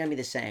reaction isn't gonna be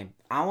the same.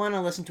 I want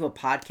to listen to a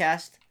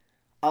podcast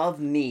of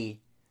me,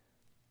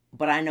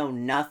 but I know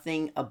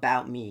nothing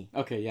about me.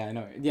 Okay, yeah, I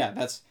know.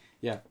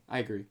 Yeah, I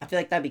agree. I feel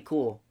like that'd be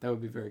cool. That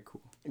would be very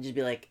cool. And just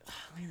be like, oh,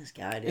 look at this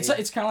guy, dude.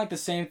 It's kind of like the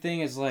same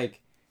thing as like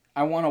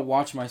I want to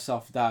watch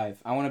myself dive.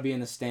 I want to be in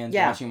the stands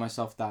Yeah. watching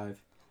myself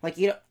dive. Like,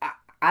 you know,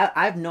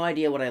 I have no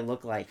idea what I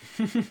look like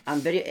on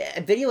video.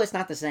 Video, it's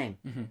not the same.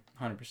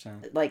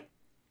 100%. Like,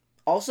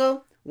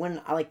 also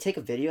when I like take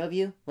a video of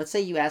you, let's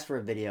say you ask for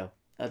a video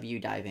of you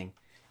diving,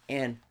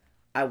 and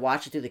I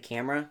watch it through the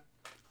camera,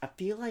 I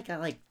feel like I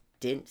like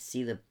didn't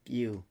see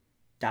you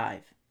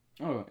dive.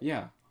 Oh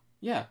yeah.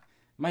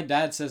 My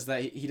dad says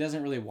that he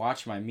doesn't really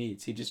watch my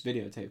meets. He just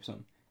videotapes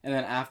them, and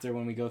then after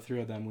when we go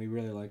through them, we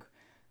really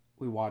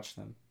we watch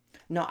them.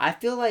 No, I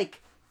feel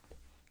like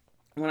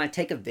when I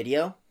take a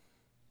video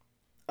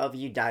of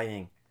you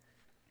diving,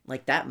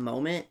 like that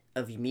moment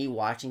of me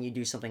watching you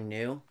do something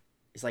new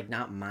is like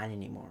not mine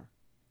anymore.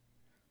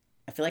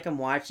 I feel like I'm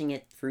watching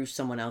it through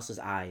someone else's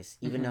eyes,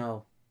 even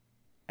though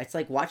it's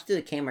like watching through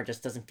the camera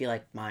just doesn't feel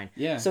like mine.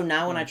 Yeah. So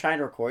now when I try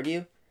to record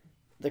you,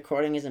 the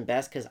recording isn't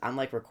best because I'm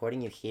like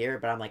recording you here,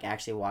 but I'm like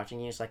actually watching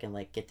you so I can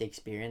like get the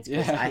experience.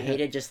 'Cause I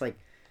hated just like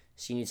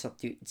seeing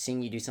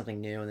you do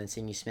something new and then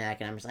seeing you smack,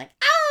 and I'm just like,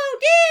 oh,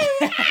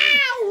 dude,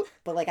 ow!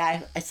 But like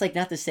it's like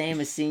not the same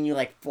as seeing you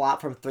like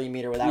flop from 3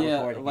 meters without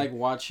recording. Like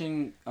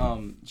watching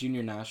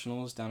junior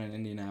nationals down in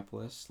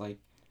Indianapolis, like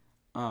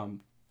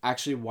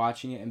actually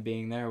watching it and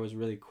being there was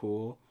really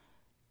cool.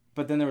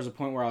 But then there was a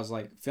point where I was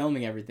like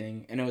filming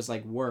everything, and it was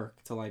like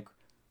work to like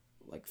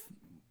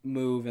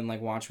move and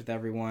like watch with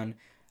everyone.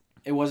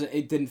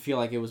 It didn't feel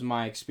like it was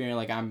my experience.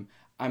 Like I'm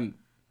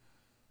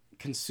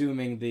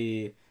consuming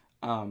the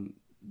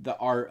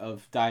art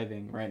of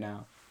diving right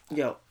now.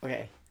 Yo,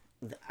 okay.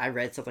 I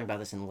read something about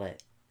this in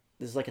Lit.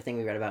 This is like a thing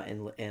we read about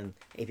in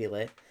AP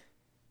Lit.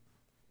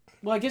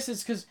 Well, I guess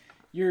it's because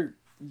you're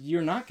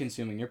not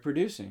consuming, you're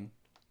producing.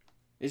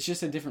 It's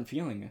just a different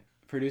feeling,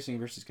 producing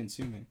versus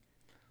consuming.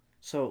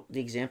 So the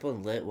example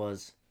in Lit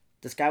was,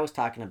 this guy was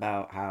talking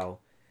about how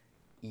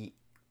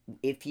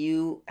if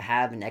you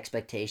have an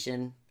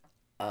expectation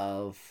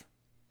of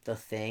the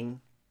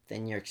thing,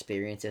 then your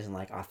experience isn't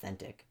like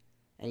authentic.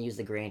 And he used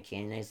the Grand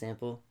Canyon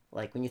example.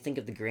 Like when you think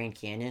of the Grand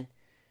Canyon,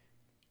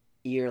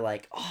 you're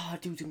like, oh,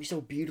 dude, it's gonna be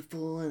so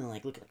beautiful, and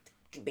like look at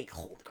the big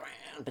hole in the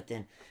ground. But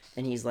then,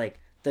 and he's like,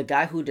 the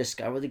guy who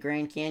discovered the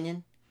Grand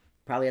Canyon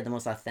probably had the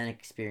most authentic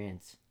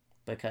experience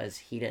because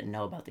he didn't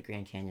know about the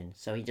Grand Canyon.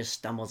 So he just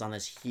stumbles on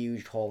this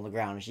huge hole in the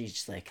ground, and she's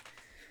just like,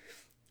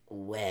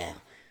 well,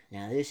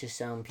 now this is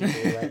some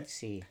people let's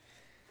see.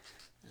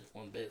 There's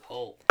one big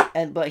hole.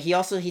 But he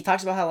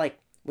talks about how like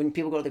when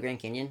people go to the Grand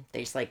Canyon, they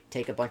just like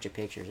take a bunch of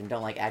pictures and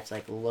don't like actually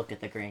like look at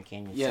the Grand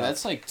Canyon. Yeah, so,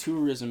 that's like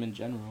tourism in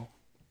general.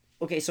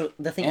 okay. So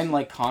the thing And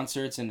like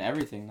concerts and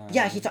everything now.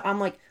 yeah, I'm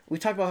like, we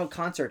talked about how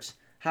concerts,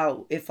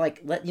 how if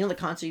like you know the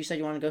concert you said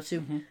you want to go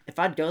to, if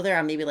I'd go there,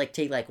 I'd maybe like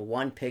take like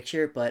one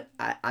picture, but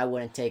I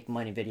wouldn't take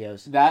many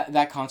videos.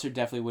 That concert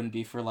definitely wouldn't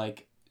be for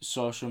like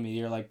social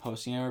media or like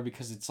posting it,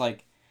 because it's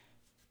like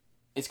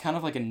it's kind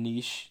of like a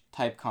niche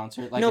type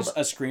concert. Like No,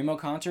 a screamo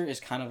concert is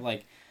kind of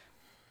like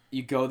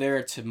you go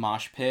there to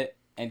mosh pit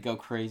and go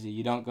crazy.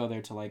 You don't go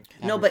there to like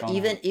have No, your but phone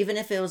even out. even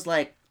if it was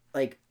like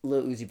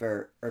Lil Uzi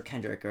Vert or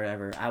Kendrick or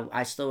whatever,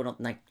 I still wouldn't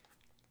like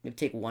maybe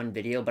take one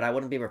video, but I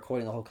wouldn't be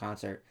recording the whole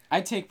concert.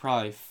 I'd take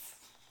probably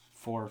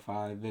 4 or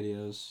 5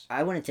 videos.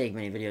 I wouldn't take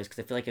many videos because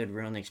I feel like it would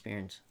ruin the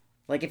experience.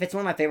 Like if it's one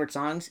of my favorite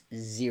songs,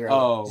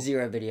 zero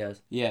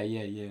videos. Yeah,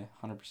 100%.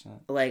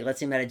 Like let's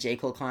say I'm at a J.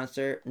 Cole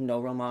concert, No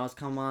Real Models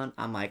come on,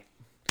 I'm like,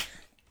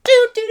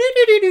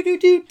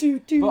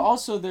 But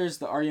also there's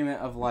the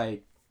argument of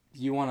like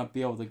you want to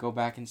be able to go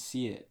back and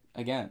see it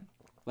again.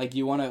 Like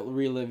you want to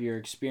relive your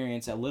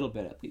experience a little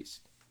bit at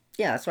least.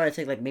 yeah, that's why I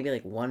take like maybe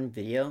like one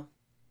video,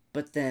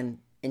 but then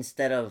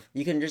instead of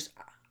you can just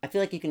I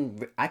feel like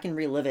I can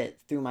relive it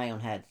through my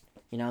own head,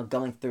 you know,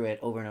 going through it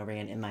over and over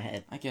again in my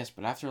head. I guess,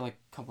 but after like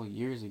a couple of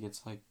years, it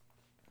gets like.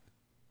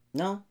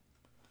 No,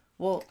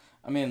 well,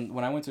 I mean,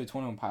 when I went to a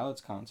 21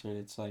 Pilots concert,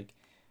 it's like,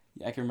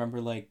 I can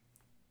remember like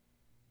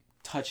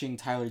touching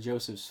Tyler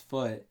Joseph's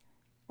foot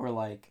or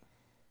like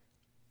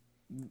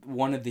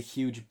one of the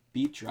huge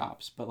beat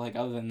drops, but like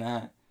other than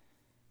that,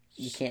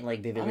 You can't like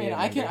I vividly mean,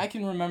 remember. I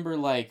can remember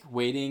like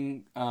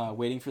waiting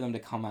for them to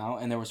come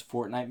out, and there was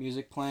Fortnite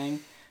music playing.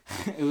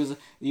 It was,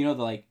 you know,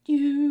 the like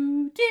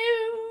do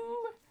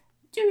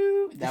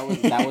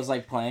that was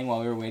like playing while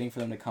we were waiting for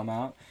them to come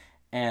out,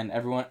 and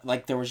everyone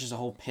like there was just a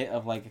whole pit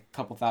of like a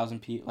couple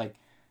thousand people, like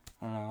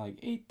I don't know, like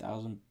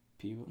 8,000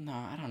 people. No,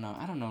 I don't know.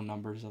 I don't know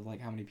numbers of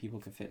like how many people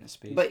can fit in a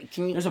space. But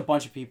can you? There's a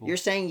bunch of people. You're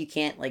saying you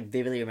can't like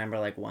vividly remember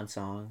like one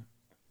song,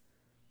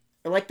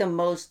 or like the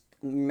most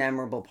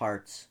memorable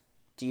parts.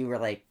 Do you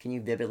like? Can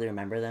you vividly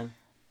remember them?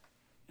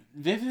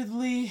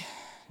 Vividly,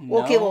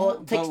 no, Okay,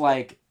 well, but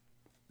like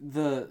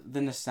the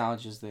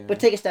nostalgia's there. But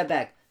take a step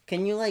back.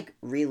 Can you like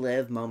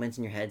relive moments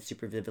in your head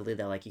super vividly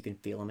that like you can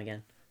feel them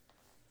again?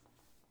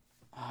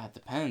 It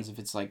depends. If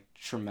it's like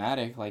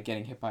traumatic, like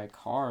getting hit by a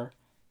car,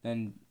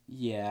 then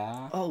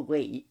yeah. Oh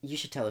wait, you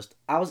should tell us.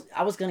 I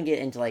was gonna get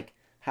into like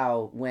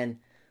how when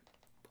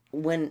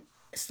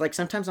it's like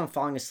sometimes I'm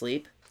falling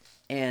asleep,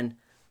 and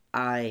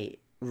I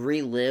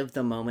relive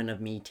the moment of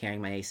me tearing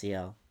my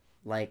ACL.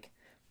 Like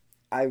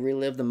I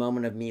relive the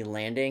moment of me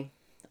landing.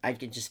 I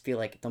could just feel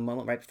like the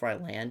moment right before I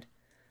land.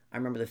 I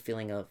remember the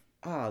feeling of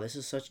this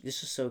is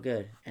so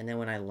good. And then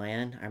when I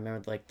land, I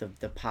remember like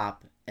the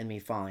pop and me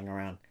falling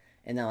around.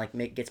 And then like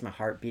gets my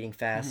heart beating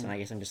fast, and I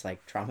guess I'm just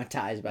like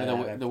traumatized by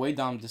that. The way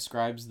Dom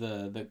describes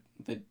the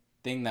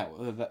thing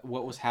that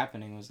what was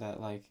happening was that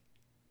like.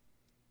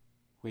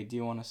 Wait, do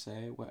you want to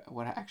say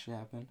what actually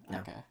happened? No.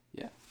 Okay,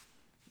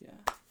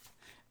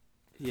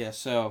 yeah.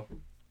 So,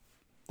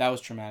 that was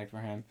traumatic for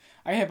him.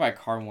 I got hit by a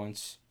car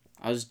once.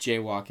 I was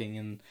jaywalking,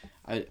 and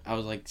I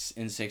was like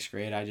in 6th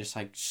grade. I just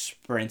like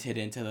sprinted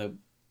into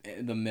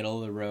the middle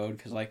of the road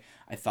because like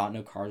I thought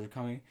no cars were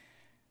coming.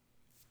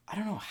 I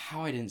don't know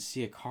how I didn't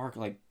see a car,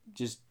 like,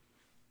 just...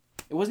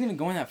 It wasn't even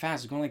going that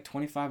fast. It was going, like,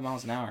 25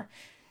 miles an hour.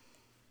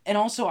 And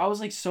also, I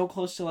was, like, so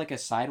close to, like, a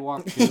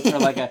sidewalk, too, or,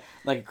 like a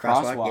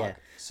crosswalk. Yeah.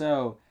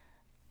 So,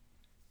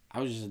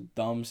 I was just a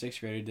dumb 6th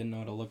grader, didn't know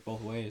how to look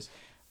both ways.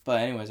 But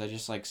anyways, I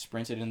just, like,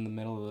 sprinted in the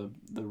middle of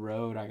the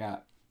road. I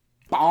got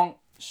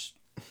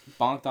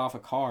bonked off a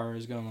car. It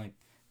was going, like,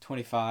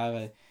 25.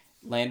 I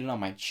landed on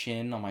my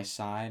chin, on my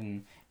side,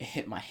 and it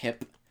hit my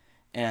hip.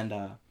 And,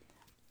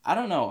 I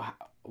don't know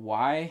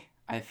why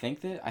I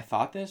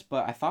thought this,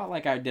 but I thought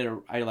like I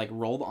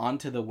rolled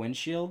onto the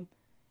windshield.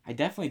 I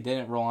definitely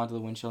didn't roll onto the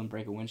windshield and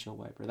break a windshield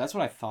wiper. That's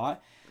what I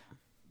thought.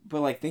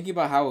 But like thinking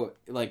about how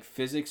like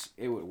physics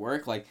it would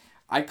work, like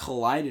I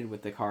collided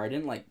with the car. I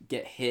didn't like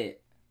get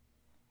hit.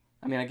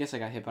 I mean, I guess I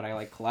got hit, but I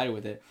like collided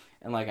with it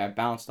and like I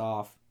bounced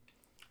off,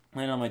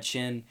 landed on my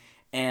chin,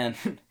 and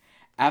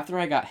after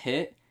I got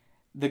hit,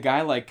 the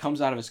guy like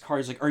comes out of his car.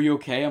 He's like, "Are you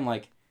okay?" I'm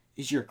like,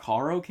 "Is your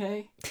car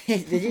okay?"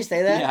 Did you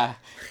say that? Yeah.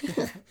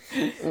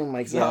 Oh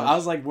my god. So I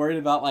was like worried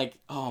about like,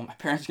 oh, my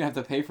parents are gonna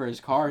have to pay for his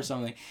car or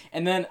something.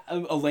 And then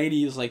a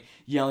lady is like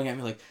yelling at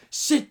me like,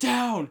 sit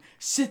down,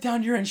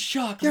 you're in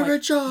shock. You're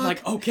in shock. I'm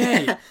like,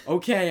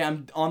 okay,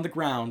 I'm on the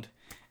ground.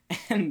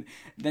 And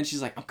then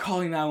she's like, I'm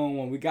calling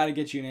 911. We gotta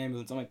get you an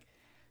ambulance. I'm like,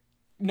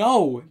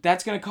 no,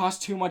 that's gonna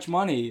cost too much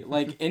money,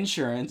 like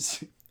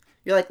insurance.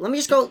 You're like, let me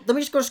just go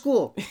to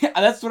school.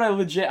 That's what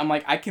I'm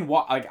like, I can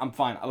walk. Like, I'm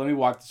fine. Let me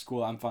walk to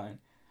school. I'm fine.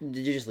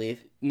 Did you just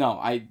leave? No,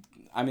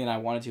 I mean, I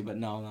wanted to, but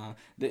no.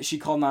 She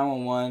called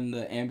 911,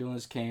 the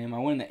ambulance came, I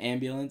went in the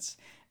ambulance,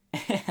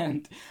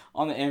 and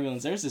on the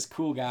ambulance, there's this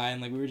cool guy,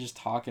 and, like, we were just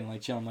talking, like,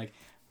 chilling, like,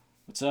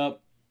 what's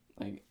up?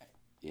 Like,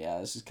 yeah,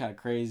 this is kind of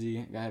crazy,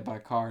 I got hit by a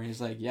car, and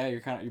he's like, yeah,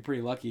 you're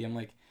pretty lucky. I'm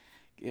like,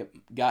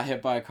 got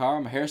hit by a car,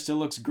 my hair still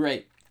looks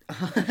great.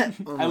 Oh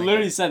I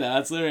literally said that,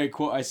 that's literally a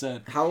quote I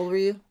said. How old were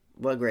you?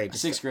 What grade?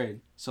 6th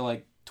grade, so,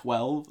 like,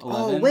 12,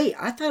 11. Oh, wait,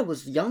 I thought it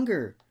was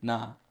younger.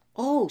 Nah.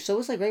 Oh, so it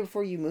was, like, right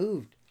before you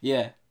moved.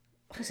 Yeah.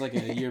 It's like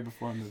a year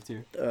before I moved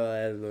here.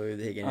 I was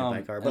getting hit by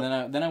a car. But...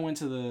 And then I went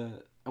to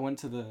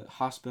the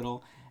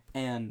hospital,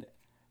 and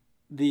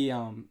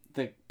the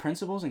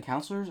principals and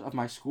counselors of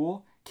my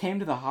school came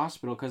to the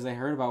hospital because they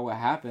heard about what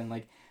happened.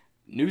 Like,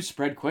 news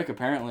spread quick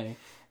apparently,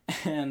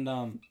 and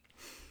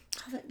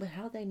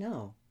how'd they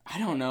know? I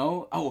don't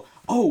know.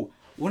 Oh,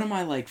 one of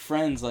my like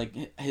friends,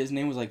 like his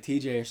name was like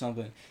TJ or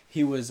something.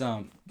 He was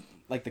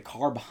like the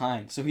car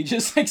behind, so he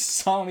just like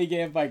saw me get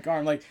hit by a car.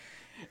 I'm like.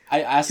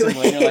 I asked him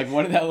later, like,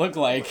 what did that look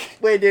like?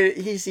 Wait, dude,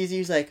 he sees you,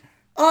 he's like,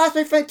 oh, that's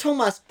my friend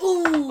Thomas.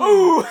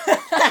 Ooh.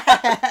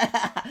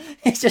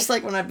 It's just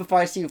like before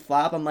I see you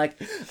flop, I'm like,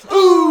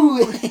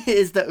 ooh.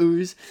 It's the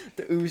oohs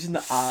and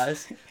the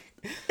ahs.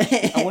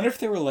 I wonder if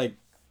they were, like,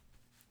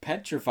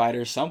 petrified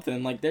or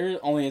something. Like, they're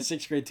only in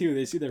 6th grade, too.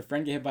 They see their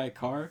friend get hit by a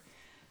car,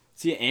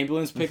 see an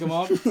ambulance pick them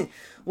up.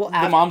 Well,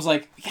 the mom's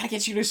like, we gotta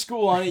get you to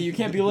school, honey. You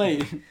can't be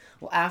late.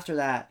 Well, after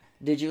that,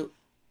 did you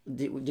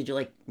keep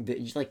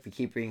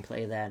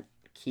replay that?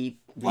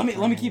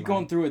 Let me keep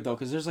going through it though,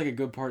 because there's like a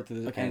good part to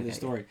the end of the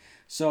story.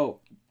 So,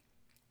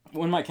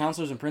 when my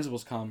counselors and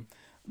principals come,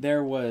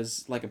 there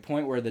was like a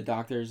point where the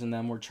doctors and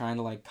them were trying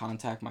to like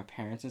contact my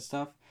parents and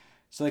stuff,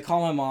 So they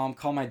call my mom,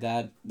 call my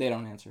dad, they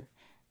don't answer.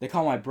 They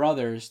call my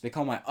brothers, they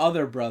call my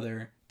other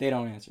brother, they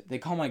don't answer. They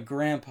call my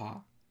grandpa.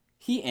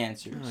 He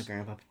answers. Oh,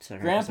 Grandpa.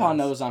 Grandpa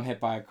knows I'm hit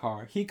by a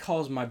car. He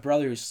calls my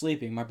brother who's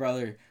sleeping. My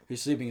brother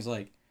who's sleeping is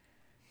like,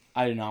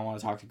 I do not want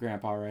to talk to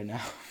Grandpa right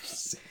now.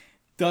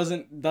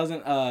 doesn't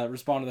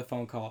respond to the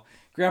phone call.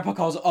 Grandpa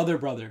calls other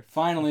brother.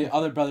 Finally,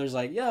 other brother's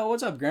like, yo,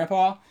 what's up,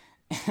 Grandpa?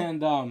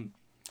 And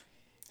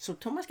So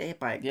Tomas got hit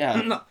by a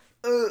yeah. No.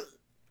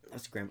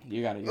 That's Grandpa.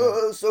 You got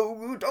it.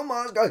 So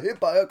Tomas got hit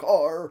by a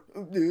car.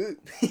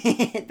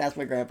 That's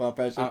my grandpa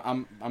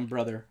impression. I'm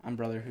brother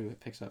who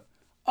picks up.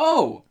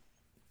 Oh,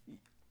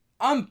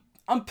 I'm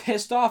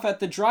pissed off at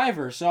the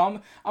driver, so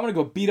I'm gonna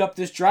go beat up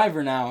this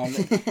driver now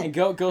and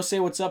go say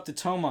what's up to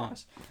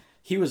Tomas.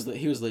 He was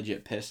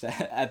legit pissed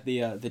at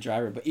the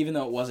driver, but even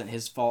though it wasn't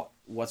his fault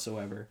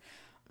whatsoever.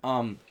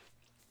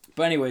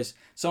 But anyways,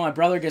 so my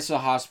brother gets to the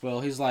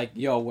hospital. He's like,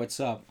 "Yo, what's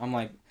up?" I'm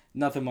like,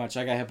 "Nothing much.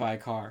 I got hit by a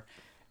car,"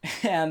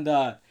 and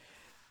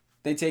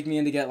they take me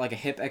in to get like a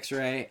hip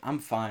X-ray. I'm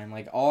fine.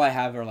 Like all I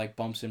have are like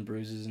bumps and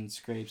bruises and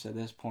scrapes at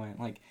this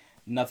point. Like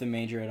nothing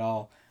major at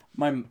all.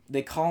 My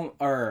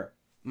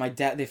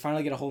dad. They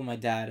finally get a hold of my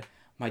dad.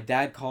 My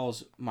dad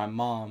calls my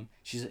mom.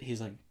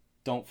 He's like,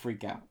 "Don't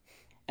freak out."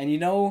 And you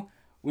know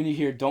when you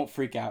hear "don't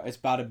freak out," it's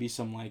about to be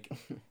some like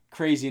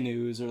crazy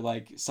news or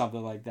like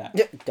something like that.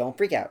 Yeah, don't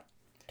freak out.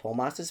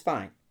 Tomas is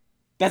fine.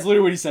 That's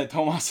literally what he said.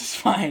 Tomas is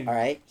fine. All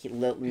right,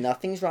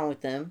 nothing's wrong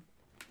with him.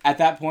 At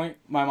that point,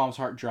 my mom's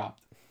heart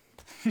dropped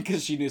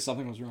because she knew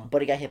something was wrong.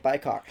 But he got hit by a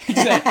car.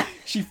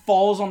 She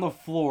falls on the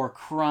floor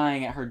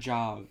crying at her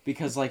job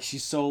because like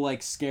she's so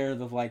like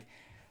scared of like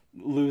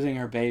losing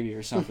her baby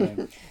or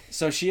something.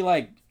 So she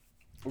like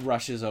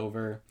rushes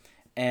over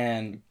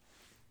and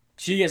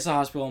she gets to the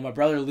hospital and my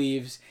brother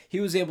leaves. He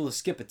was able to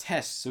skip a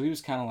test, so he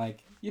was kind of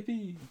like,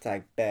 yippee. It's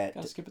like, bet.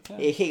 Gotta skip a test.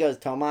 He goes,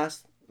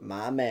 Tomas,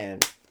 my man.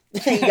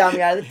 You got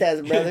me out of the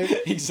test, brother.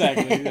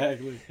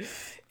 Exactly.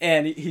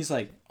 And he's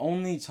like,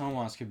 only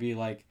Tomas could be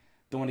like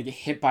the one to get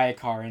hit by a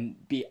car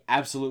and be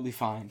absolutely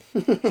fine.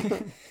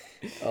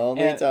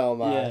 Only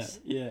Tomas.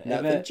 Yeah.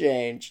 Nothing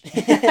changed.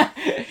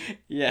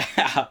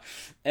 Yeah.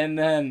 And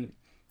then,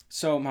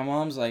 so my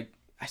mom's like,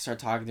 I start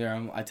talking to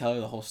her. I tell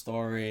her the whole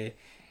story.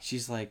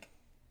 She's like,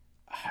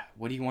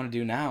 what do you want to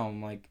do now?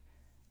 I'm like,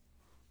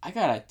 I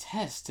got a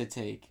test to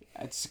take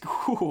at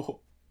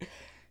school.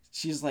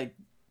 She's like,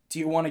 do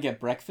you want to get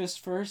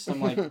breakfast first? I'm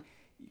like,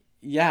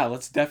 yeah,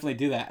 let's definitely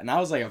do that. And I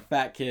was like a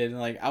fat kid. And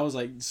like, I was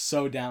like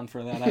so down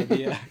for that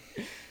idea.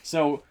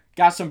 So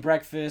got some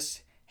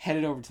breakfast,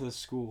 headed over to the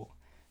school.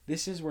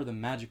 This is where the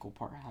magical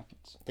part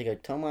happens. They go,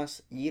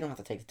 Tomas, you don't have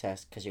to take the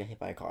test because you got hit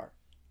by a car.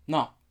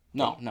 No.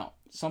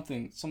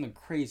 Something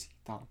crazy,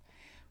 Tom.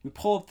 We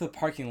pull up to the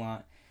parking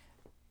lot.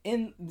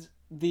 In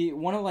the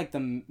one of like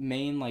the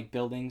main like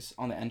buildings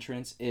on the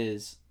entrance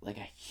is like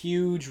a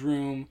huge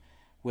room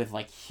with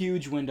like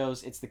huge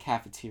windows. It's the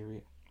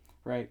cafeteria,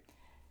 right?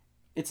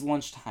 It's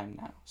lunchtime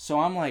now. So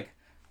I'm like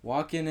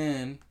walking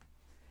in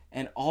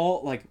and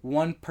all like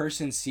one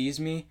person sees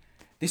me.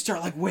 They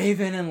start like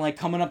waving and like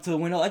coming up to the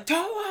window like,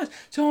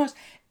 Tomas.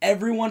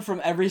 Everyone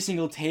from every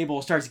single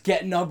table starts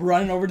getting up,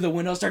 running over to the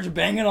window, starts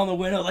banging on the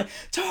window like,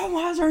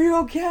 Tomas, are you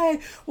okay?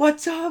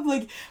 What's up?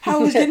 Like, how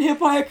was getting hit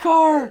by a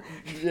car?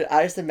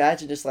 I just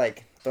imagine just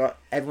like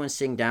everyone's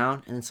sitting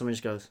down and then someone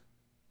just goes.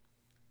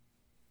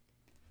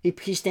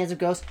 He stands up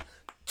and goes,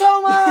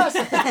 Tomas!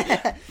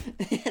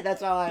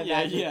 That's all I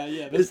imagine.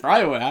 Yeah. That's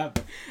probably what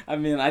happened. I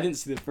mean, I didn't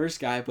see the first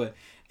guy, but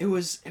it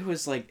was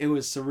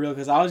surreal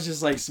because I was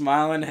just like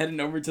smiling, heading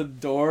over to the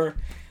door.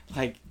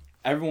 Like,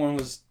 everyone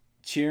was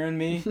cheering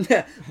me.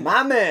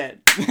 My man.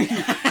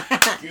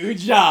 Good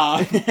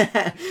job.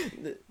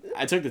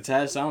 I took the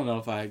test. I don't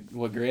know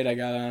what grade I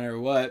got on it or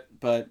what,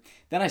 but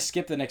then I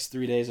skipped the next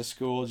 3 days of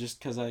school just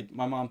because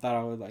my mom thought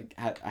I would like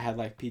I had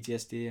like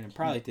PTSD and I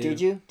probably did.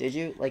 Did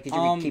you like did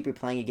you keep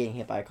replaying you getting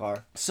hit by a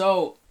car?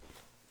 So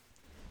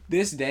to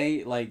this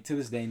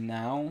day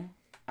now,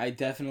 I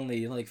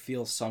definitely like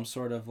feel some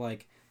sort of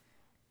like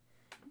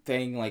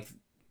thing like.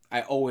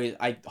 I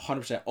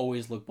 100%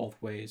 always look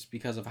both ways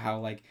because of how,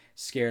 like,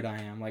 scared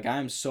I am. Like, I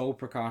am so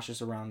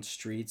precautious around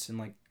streets and,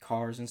 like,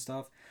 cars and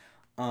stuff.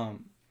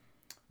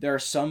 There are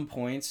some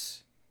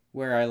points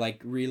where I,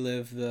 like,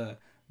 relive the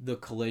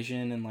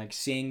collision and, like,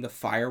 seeing the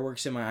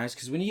fireworks in my eyes.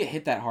 Because when you get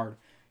hit that hard,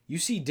 you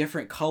see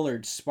different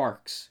colored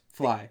sparks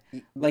fly.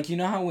 Like, you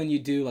know how when you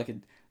do,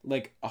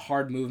 like a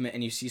hard movement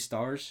and you see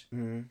stars?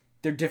 Mm-hmm.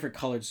 They're different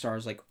colored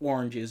stars, like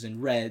oranges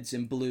and reds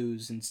and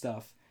blues and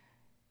stuff.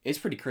 It's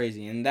pretty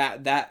crazy, and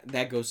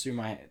that goes through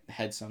my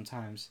head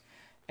sometimes,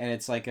 and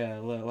it's like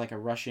a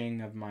rushing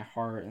of my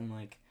heart, and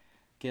like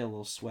get a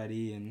little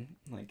sweaty and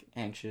like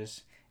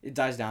anxious. It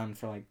dies down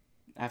for like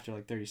after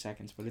like 30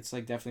 seconds, but it's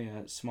like definitely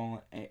a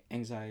small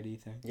anxiety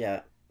thing. Yeah.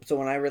 So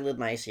when I relived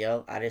my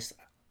ACL,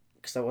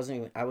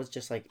 I was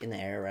just like in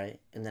the air, right,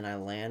 and then I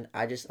land.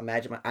 I just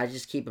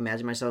keep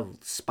imagining myself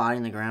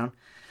spotting the ground,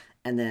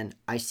 and then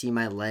I see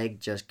my leg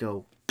just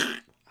go.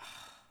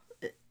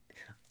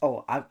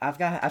 Oh, I've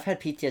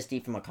had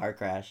PTSD from a car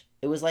crash.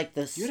 It was like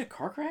this. You had a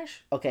car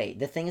crash? Okay,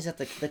 the thing is that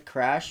the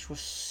crash was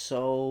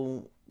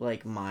so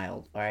like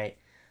mild. All right.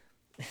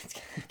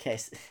 Okay,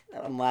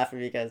 I'm laughing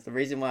because the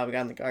reason why we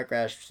got in the car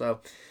crash. So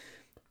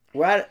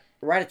we're at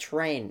a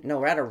train. No,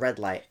 we're at a red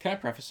light. Can I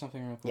preface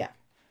something real quick?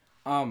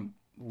 Yeah.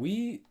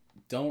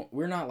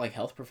 We're not like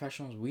health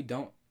professionals. We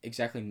don't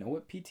exactly know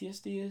what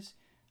PTSD is.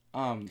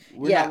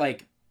 We're Yeah. not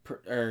like,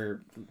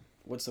 or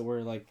what's the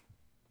word, like,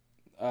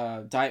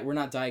 we're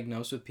not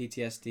diagnosed with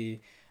PTSD.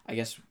 I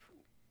guess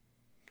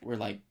we're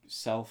like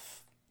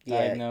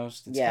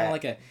self-diagnosed. It's kind of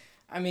like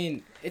I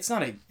mean, it's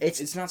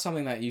not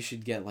something that you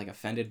should get like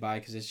offended by,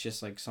 because it's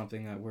just like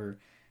something that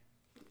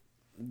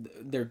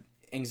they're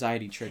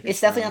anxiety triggers.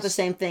 It's definitely not the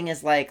same thing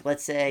as like,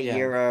 let's say Yeah.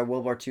 you're a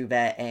World War II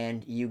vet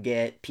and you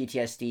get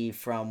PTSD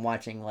from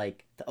watching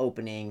like the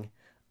opening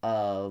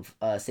of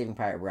Saving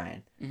Private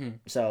Ryan. Mm-hmm.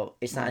 So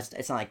it's not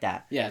it's not like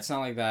that. Yeah, it's not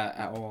like that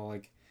at all.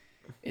 Like,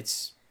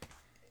 it's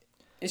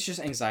just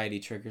anxiety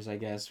triggers, I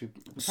guess. We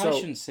probably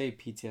shouldn't say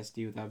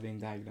PTSD without being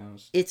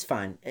diagnosed. It's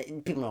fine.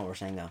 People know what we're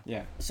saying though.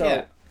 Yeah. So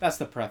yeah, that's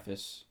the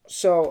preface.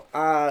 So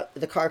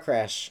the car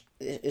crash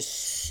is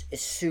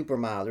super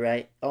mild,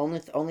 right?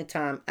 Only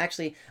time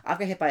actually I've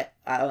got hit by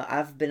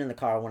I've been in the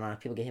car when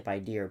people get hit by a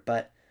deer,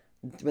 but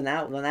when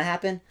that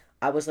happened,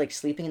 I was like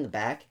sleeping in the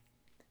back,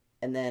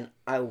 and then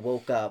I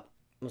woke up,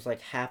 was like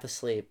half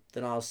asleep.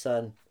 Then all of a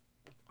sudden,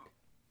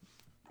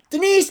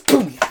 Denise,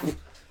 boom,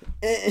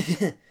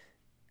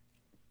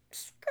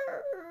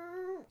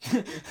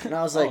 and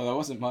I was like, oh, that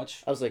wasn't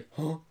much. I was like,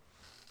 huh?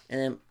 And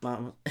then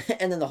mom,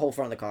 and then the whole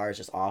front of the car is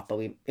just off. But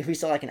we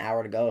still like an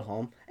hour to go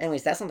home.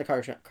 Anyways, that's not the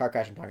car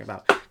crash I'm talking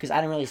about, because I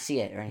didn't really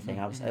see it or anything.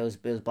 It was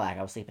black.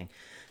 I was sleeping.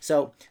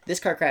 So this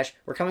car crash,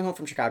 we're coming home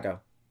from Chicago.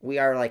 We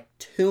are like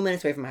 2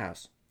 minutes away from my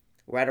house.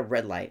 We're at a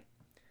red light.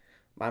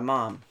 My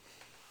mom,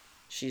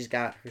 she's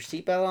got her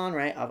seatbelt on,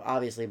 right?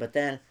 Obviously, but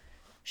then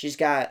she's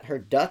got her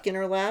duck in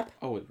her lap.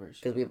 Oh, wait, where's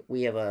because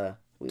we have a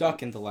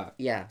duck in the lap?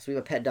 Yeah, so we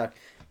have a pet duck.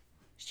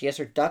 She has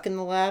her duck in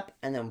the lap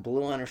and then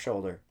Blue on her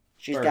shoulder.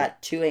 She's Bird.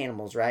 got two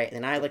animals, right?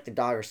 And I like the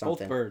dog or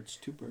something. Both birds,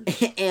 two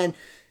birds. And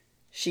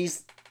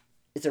it's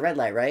a red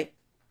light, right?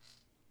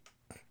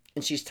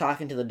 And she's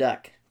talking to the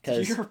duck.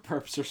 Your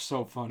burps are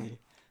so funny.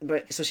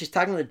 But so she's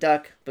talking to the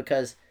duck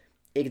because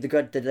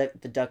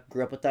the duck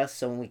grew up with us.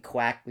 So when we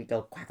quack, we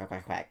go quack, quack,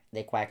 quack, quack.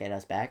 They quack at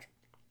us back.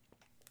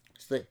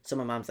 So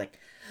my mom's like,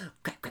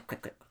 quack, quack,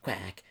 quack, quack,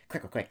 quack,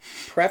 quack, quack, quack.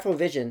 Peripheral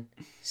vision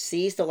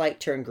sees the light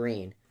turn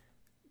green.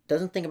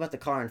 Doesn't think about the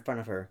car in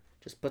front of her.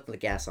 Just put the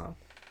gas on.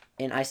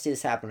 And I see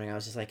this happening. I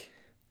was just like,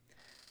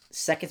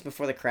 seconds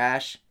before the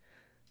crash,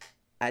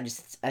 I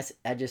just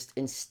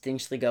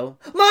instinctually go,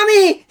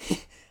 "Mommy!"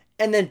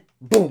 And then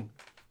boom,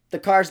 the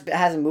car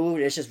hasn't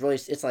moved. It's just really,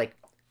 it's like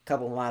a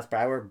couple of miles per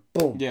hour.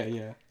 Boom.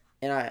 Yeah.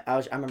 And I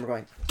remember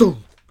going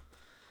boom,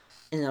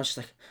 and I was just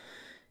like,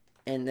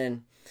 and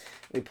then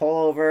we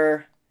pull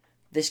over.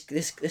 This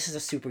is a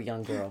super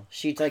young girl.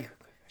 She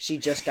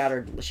just got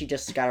her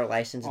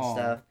license and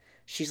stuff.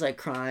 She's like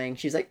crying.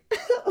 She's like.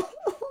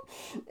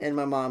 And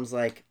my mom's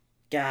like,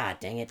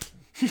 "God dang it!"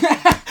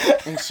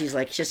 And she's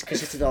like, just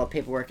because it's all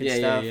paperwork and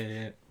stuff.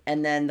 Yeah.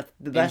 And then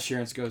the best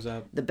insurance goes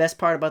up. The best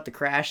part about the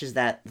crash is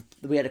that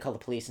we had to call the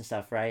police and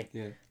stuff, right?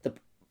 Yeah. The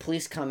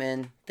police come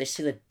in. They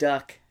see the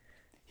duck.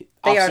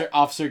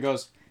 Officer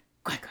goes,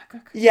 quack, quack,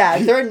 quack. Yeah,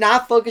 they're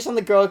not focused on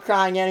the girl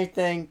crying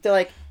anything. They're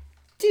like,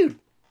 "Dude,"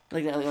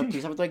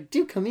 like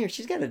 "Dude, come here.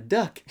 She's got a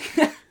duck."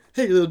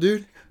 "Hey, little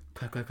dude."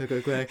 Quack, quack, quack,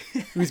 quack, quack.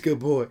 Who's a good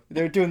boy?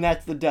 They're doing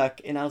that to the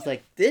duck. And I was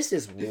like, this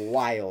is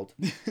wild.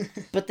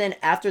 But then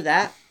after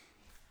that.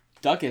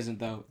 Duck isn't,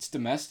 though. It's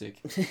domestic.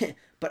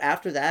 But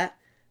after that,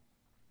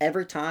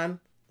 every time,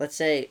 let's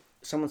say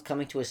someone's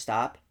coming to a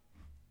stop,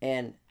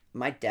 and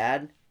my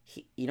dad,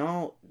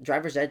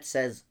 driver's ed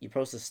says you're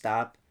supposed to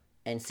stop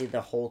and see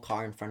the whole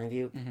car in front of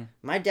you. Mm-hmm.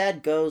 My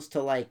dad goes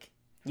to like,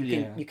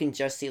 you can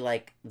just see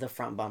like the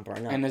front bumper.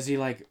 No. And does he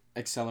like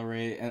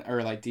accelerate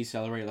or like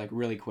decelerate like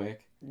really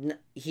quick?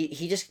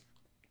 He just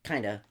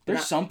kind of.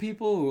 There's some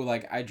people who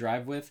like I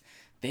drive with,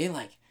 they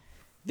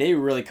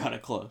really cut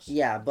it close.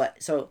 Yeah,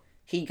 but so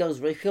he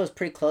goes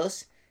pretty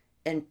close,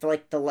 and for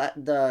like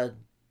the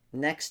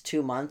next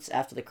 2 months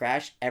after the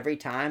crash, every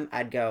time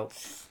I'd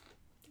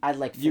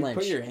like flinch. You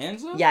put your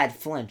hands up? Yeah, I'd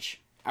flinch.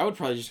 I would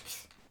probably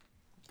just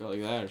go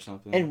like that or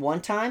something. And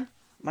one time,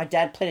 my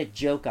dad played a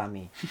joke on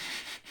me.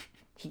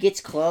 He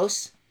gets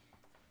close,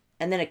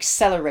 and then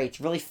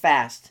accelerates really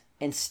fast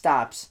and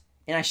stops,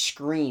 and I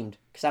screamed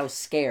because I was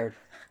scared.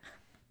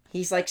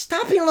 He's like,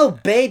 "Stop being a little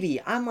baby."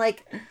 I'm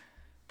like,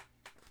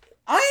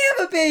 I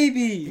am a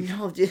baby!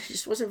 No, dude, it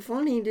just wasn't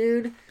funny,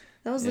 dude.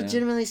 That was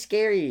legitimately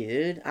scary,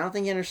 dude. I don't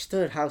think he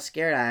understood how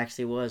scared I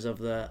actually was of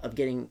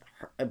having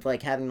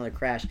another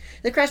crash.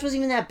 The crash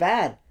wasn't even that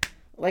bad.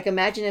 Like,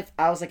 imagine if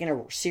I was like in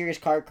a serious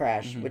car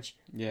crash, which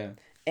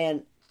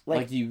and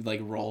like you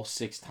like roll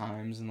 6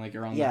 times and like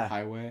you're on the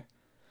highway.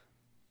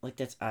 Like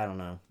that's I don't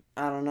know,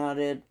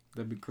 dude.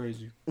 That'd be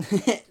crazy.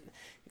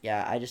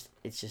 Yeah, I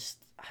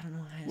don't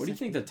know. What do you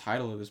think the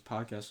title of this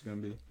podcast is gonna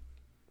be?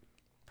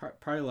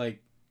 Probably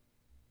like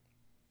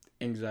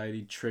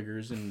anxiety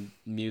triggers and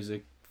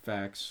music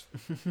facts,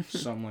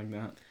 something like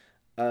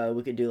that.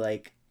 We could do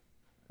like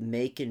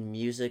making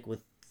music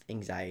with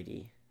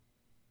anxiety.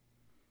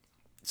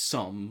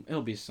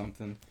 It'll be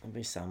something. It'll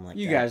be something like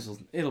you that. guys will.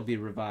 It'll be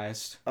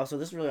revised. Also,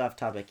 this is really off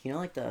topic. You know,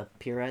 like the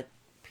Pirouette.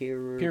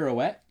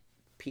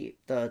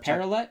 the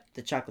Parallette.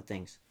 the chocolate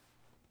things.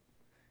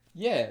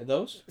 Yeah,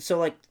 those. So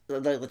like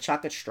the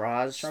chocolate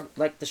straws,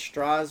 like the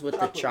straws with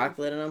the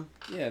chocolate in them.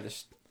 Yeah,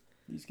 these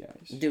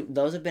guys. Dude,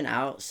 those have been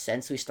out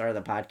since we started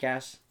the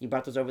podcast. You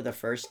brought those over the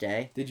first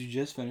day. Did you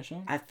just finish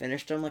them? I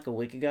finished them like a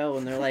week ago,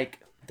 and they're like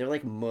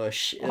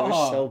mush. It Oh.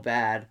 was so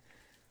bad.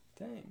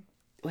 Dang.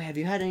 Wait, have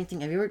you had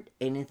anything? Have you ever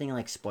ate anything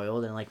like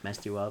spoiled and like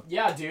messed you up?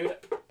 Yeah, dude.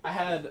 I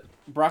had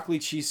broccoli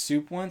cheese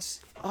soup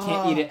once.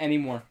 Can't eat it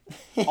anymore.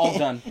 All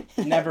done.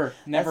 Never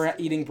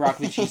eating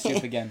broccoli cheese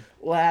soup again.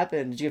 What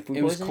happened? Did you get food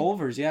It was poisoning?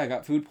 Culver's. Yeah, I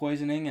got food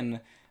poisoning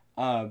and.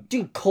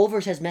 Dude,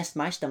 Culver's has messed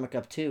my stomach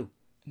up too.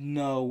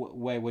 No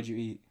way. What'd you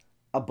eat?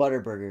 A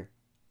Butterburger.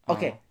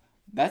 Okay.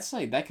 That's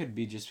like that could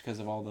be just because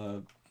of all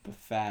the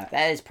fat.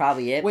 That is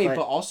probably it. Wait, but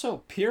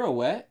also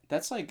pirouette.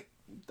 That's like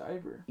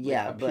diver.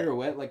 Yeah, like a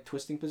pirouette, like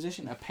twisting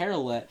position. A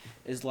parallette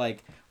is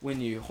like when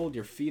you hold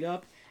your feet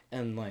up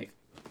and like.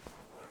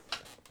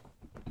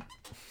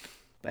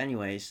 But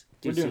anyways,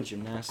 We're dude, doing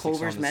gymnastics.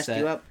 Culver's on the messed set.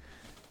 you up.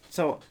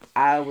 So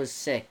I was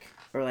sick,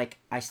 or like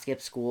I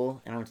skipped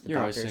school and I went to the You're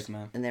always doctors, sick,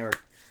 man. and they were,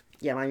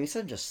 yeah, my immune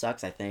system just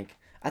sucks. I think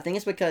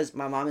it's because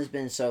my mom has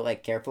been so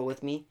like careful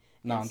with me.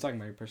 No, I'm talking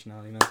about your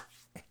personality, man.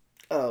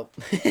 Oh,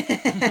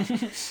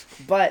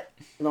 but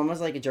mom was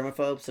like a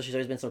germaphobe, so she's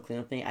always been so clean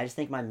with me. I just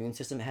think my immune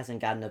system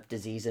hasn't got enough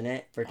disease in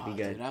it for it to be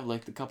good. Dude, I've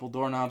licked a couple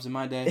doorknobs in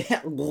my day.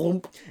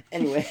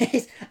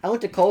 Anyways, I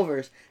went to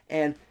Culver's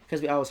and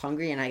because I was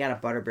hungry and I got a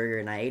Butterburger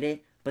and I ate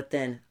it. But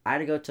then I had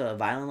to go to a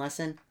violin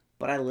lesson,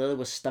 but I literally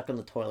was stuck in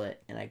the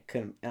toilet and I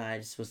couldn't. And I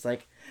just was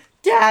like,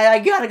 "Dad, I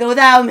gotta go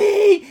without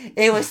me.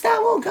 It won't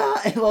stop.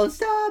 It won't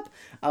stop."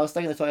 I was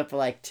stuck in the toilet for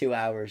like 2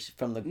 hours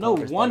from the. No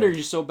Culver's wonder butter.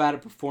 you're so bad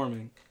at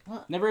performing.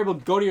 What? Never able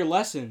to go to your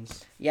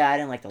lessons. Yeah, I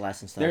didn't like the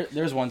lesson stuff.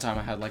 There's one time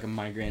I had like a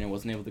migraine and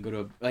wasn't able to go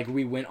to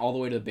we went all the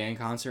way to the band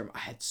concert. I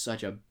had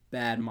such a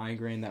bad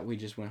migraine that we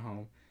just went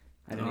home.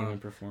 I didn't even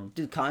perform.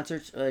 Dude,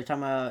 concerts. You're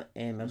talking about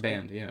in middle school?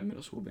 Band, yeah,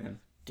 middle school band.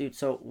 Dude,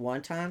 so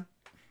one time,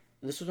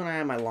 this was when I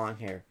had my long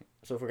hair.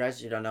 So for guys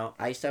who don't know,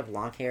 I used to have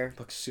long hair.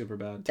 Looks super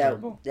bad. That,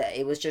 Terrible.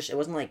 it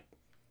wasn't like,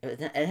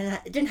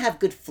 it didn't have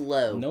good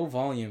flow. No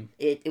volume.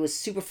 It was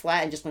super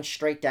flat and just went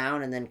straight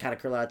down and then kind of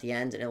curled out at the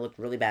end and it looked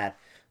really bad.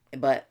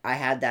 But I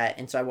had that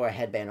and so I wore a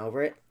headband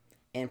over it.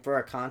 And for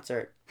a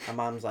concert, my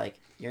mom's like,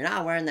 "You're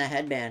not wearing that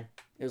headband."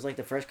 It was like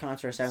the first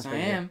concert of 7th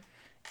grade. I am.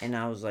 And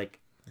I was like,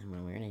 "I'm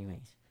gonna wear it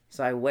anyways."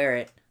 So I wear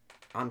it.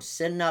 I'm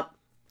sitting up,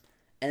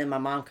 and then my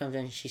mom comes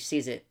in. She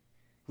sees it.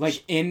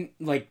 Like in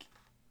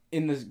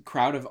the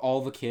crowd of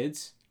all the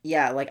kids.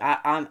 Yeah, like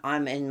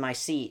I'm in my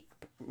seat,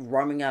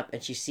 warming up,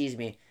 and she sees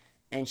me,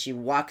 and she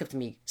walks up to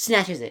me,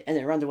 snatches it, and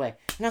then runs away.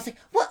 And I was like,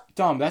 "What?"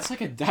 Dom, that's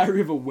like a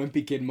Diary of a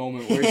Wimpy Kid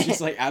moment where it's just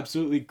like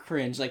absolutely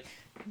cringe. Like,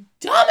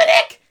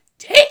 Dominic,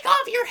 take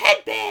off your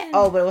headband.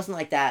 Oh, but it wasn't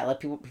like that.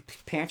 Like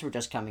parents were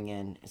just coming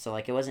in, so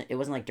like it wasn't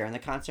like during the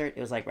concert.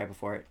 It was like right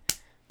before it.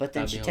 But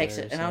then That'd she be takes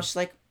it, hilarious, and I was just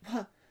like,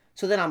 "What?"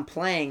 So then I'm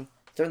playing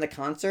during the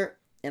concert,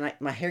 and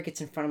my hair gets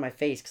in front of my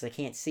face because I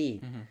can't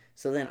see. Mm-hmm.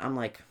 So then I'm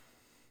like,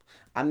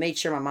 I made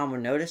sure my mom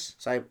would notice,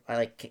 so I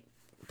like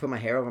put my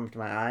hair over to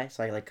my eye,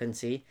 so I like couldn't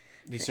see.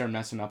 You start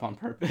messing up on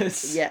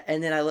purpose. Yeah,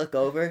 and then I look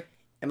over,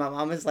 and my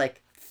mom is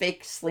like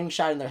fake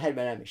slingshotting their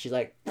headband at me. She's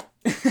like,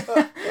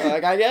 "I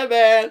got a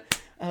headband."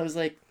 I was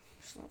like,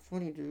 "It's not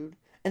funny, dude."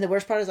 And the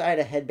worst part is I had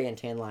a headband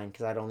tan line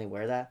because I'd only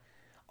wear that.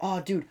 Oh,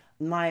 dude,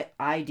 my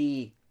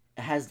ID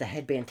has the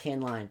headband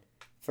tan line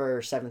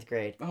for 7th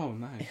grade. Oh,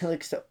 nice. It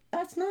looks so.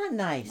 That's not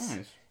nice.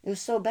 Nice. It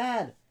was so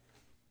bad.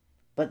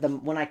 But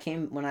when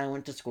I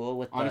went to school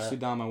with Honestly,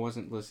 Dom, I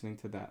wasn't listening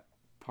to that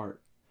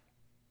part.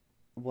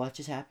 What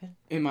just happened?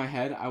 In my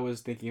head, I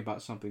was thinking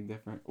about something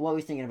different. What were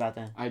you thinking about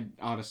then? I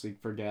honestly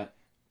forget.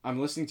 I'm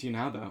listening to you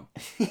now, though.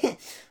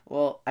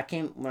 Well,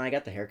 when I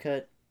got the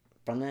haircut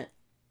from it,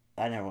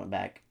 I never went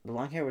back. The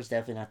long hair was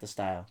definitely not the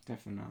style.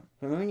 Definitely not.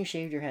 Remember when you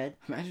shaved your head?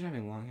 Imagine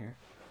having long hair.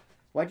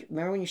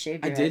 Remember when you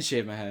shaved your I head? did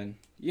shave my head.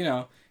 You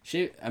know,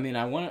 shave. I mean,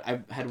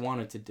 I had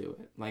wanted to do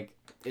it. Like,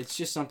 it's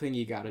just something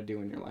you got to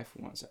do in your life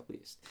once at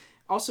least.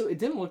 Also, it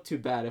didn't look too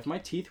bad. If my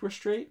teeth were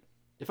straight,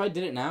 if I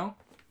did it now,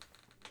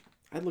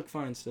 I'd look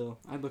fine still.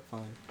 I'd look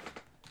fine.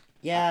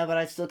 Yeah, but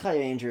I'd still call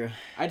you Andrew.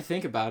 I'd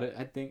think about it.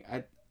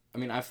 I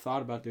mean, I've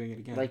thought about doing it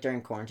again. Like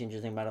during quarantine, did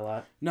you think about it a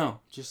lot?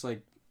 No, just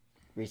like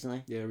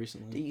Recently? yeah,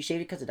 recently. You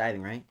shaved it because of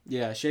diving, right?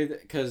 Yeah, I shaved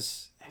it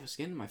because it was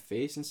getting in my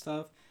face and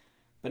stuff.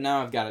 But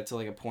now I've got it to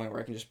like a point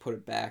where I can just put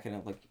it back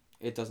and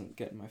it doesn't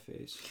get in my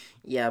face.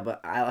 Yeah,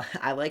 but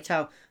I liked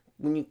how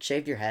when you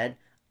shaved your head,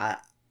 I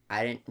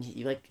think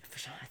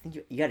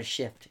you got a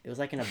shift. It was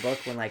like in a book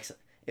when like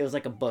It was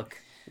like a book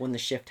when the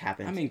shift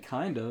happened. I mean,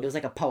 kind of. It was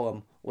like a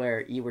poem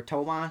where you were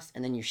Tomas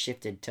and then you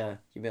shifted to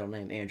your middle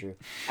name, Andrew.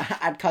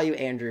 I'd call you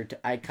Andrew.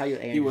 I'd call you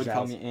Andrew. You would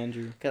call me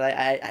Andrew.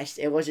 Because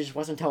it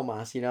wasn't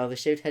Tomas, the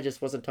shaved head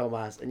just wasn't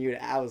Tomas. And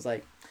I was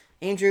like,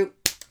 Andrew,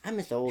 I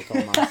miss the old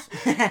Tomas.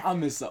 I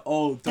miss the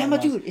old Tomas. Damn,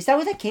 but dude, is that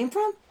where that came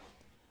from?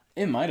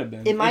 It might have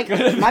been. It might be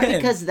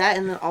because of that,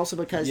 and then also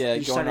because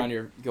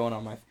going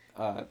on my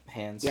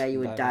hands. Yeah, you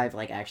would dive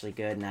like actually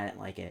good, and I didn't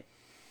like it.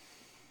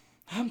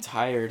 I'm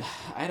tired.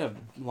 I had a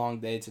long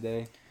day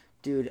today.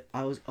 Dude,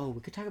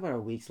 we could talk about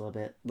our weeks a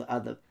little bit.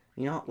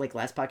 Like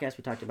last podcast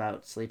we talked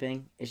about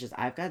sleeping. It's just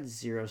I've got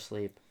zero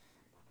sleep.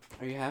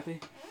 Are you happy?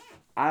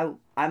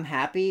 I'm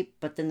happy,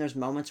 but then there's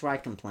moments where I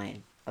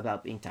complain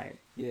about being tired.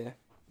 Yeah.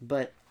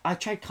 But I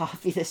tried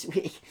coffee this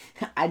week.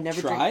 I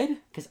never tried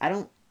because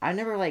I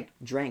never like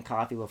drank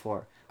coffee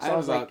before. So I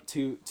have about like,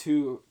 two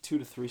to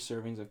three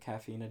servings of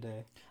caffeine a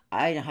day.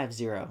 I have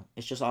zero.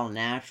 It's just all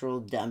natural,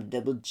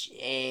 double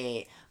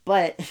J.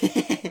 But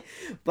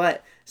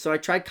so I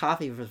tried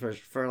coffee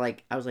for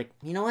like I was like,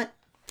 you know what?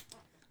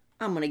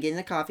 I'm gonna get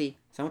into coffee.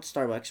 So I went to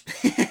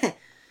Starbucks,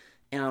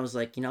 and I was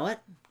like, you know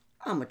what?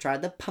 I'm gonna try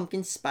the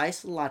pumpkin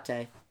spice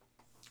latte.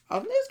 Oh,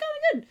 it was kind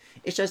of good.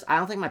 It's just I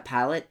don't think my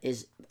palate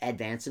is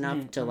advanced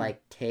enough to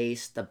like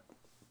taste the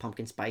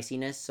pumpkin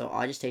spiciness, so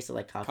I just tasted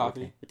like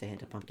coffee. With a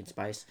hint of pumpkin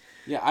spice.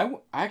 Yeah,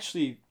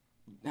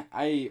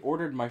 I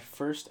ordered my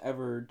first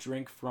ever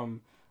drink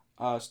from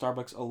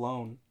Starbucks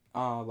alone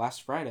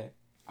last Friday.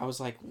 I was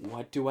like,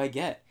 what do I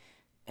get?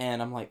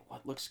 And I'm like,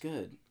 what looks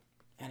good?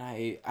 And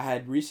I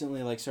had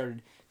recently like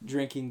started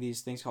drinking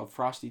these things called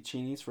Frosty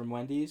Cheenies from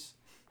Wendy's.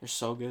 They're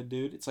so good,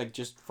 dude. It's like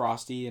just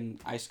Frosty and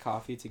iced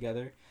coffee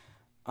together.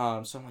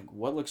 So I'm like,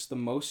 what looks the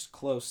most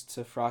close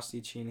to Frosty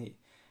Cheenie?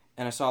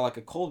 And I saw like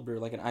a cold brew,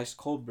 like an iced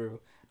cold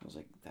brew. I was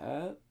like,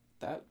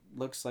 that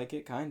looks like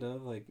it, kind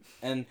of like.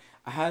 And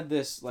I had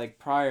this like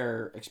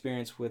prior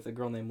experience with a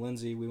girl named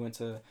Lindsay. We went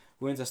to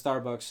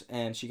Starbucks,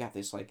 and she got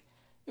this like,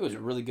 it was a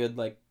really good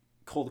like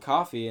cold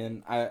coffee.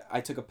 And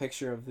I took a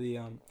picture of the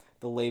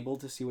label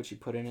to see what she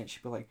put in it. She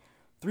put like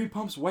 3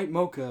 pumps white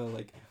mocha,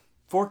 like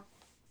 4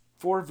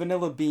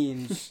 vanilla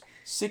beans,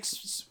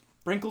 6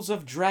 sprinkles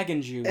of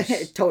dragon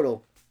juice.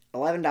 Total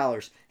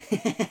 $11.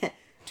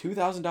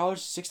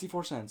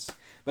 $2,000.64.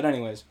 But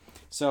anyways,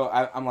 so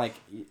I'm like,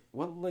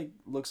 what like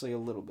looks like a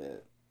little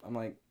bit? I'm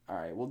like, all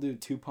right, we'll do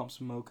 2 pumps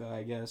mocha,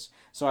 I guess.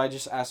 So I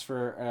just asked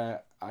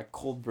for a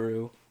cold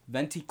brew,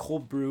 venti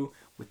cold brew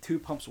with 2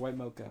 pumps white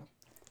mocha.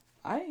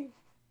 I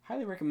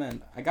highly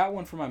recommend. I got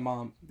one for my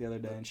mom the other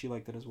day, and she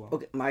liked it as well.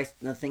 Okay,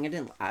 the thing I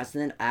didn't.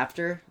 Then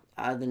after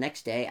the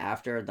next day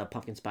after the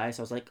pumpkin spice,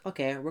 I was like,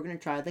 okay, we're gonna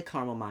try the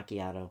caramel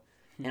macchiato,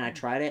 and I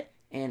tried it,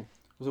 and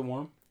was it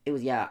warm? It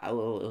was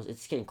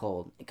it's getting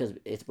cold because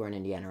we're in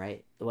Indiana,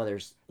 right? The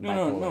weather's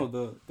no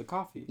the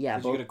coffee. Yeah,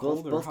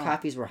 both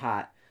coffees were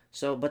hot.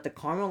 So, but the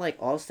caramel like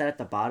all sat at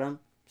the bottom.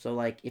 So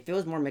like if it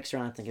was more mixed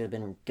around, I think it would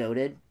have been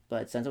goated.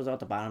 But since it was at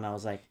the bottom, I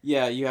was like,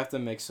 yeah, you have to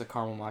mix a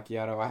caramel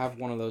macchiato. I have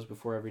one of those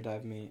before every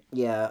dive meet.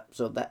 Yeah,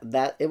 so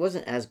that it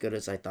wasn't as good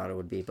as I thought it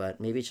would be, but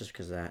maybe it's just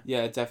because of that.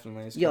 Yeah, it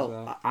definitely is.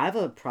 Yo, I have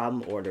a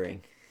problem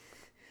ordering.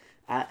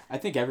 I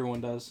think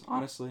everyone does,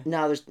 honestly.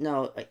 No,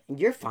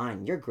 you're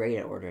fine. You're great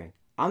at ordering.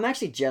 I'm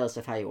actually jealous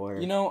of how you order.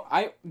 You know,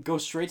 I go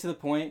straight to the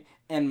point,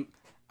 and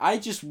I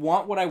just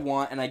want what I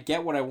want, and I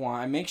get what I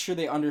want. I make sure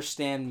they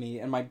understand me,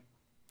 and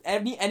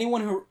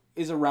anyone who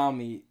is around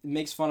me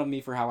makes fun of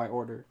me for how I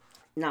order.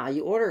 Nah,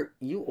 you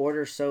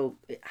order so...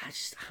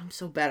 I'm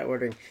so bad at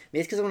ordering.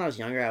 Maybe it's because when I was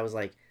younger, I was,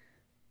 like,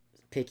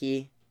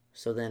 picky.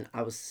 So then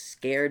I was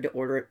scared to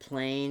order it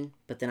plain,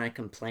 but then I'd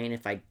complain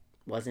if I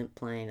wasn't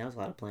plain. That was a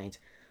lot of planes.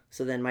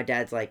 So then my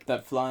dad's like...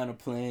 That fly on a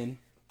plane.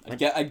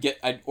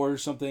 I'd order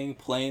something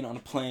plain on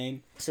a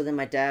plane. So then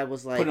my dad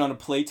was like... Put it on a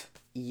plate.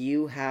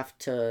 You have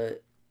to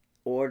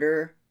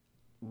order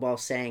while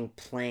saying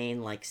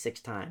plain, like, 6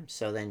 times.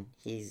 So then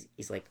he's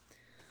like...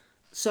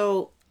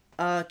 So...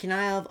 can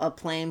I have a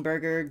plain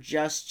burger,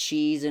 just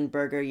cheese and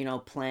burger,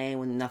 plain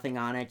with nothing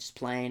on it, just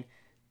plain?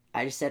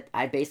 I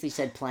basically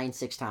said plain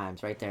 6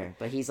 times right there.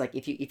 But he's like,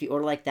 if you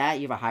order like that,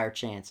 you have a higher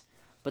chance.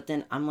 But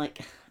then I'm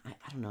like, I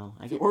don't know.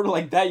 If you order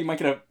like that, you might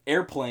get an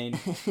airplane.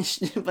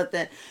 But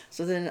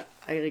then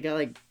I got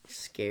like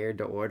scared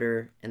to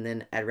order. And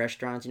then at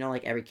restaurants,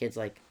 like every kid's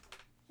like,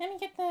 let me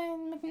get the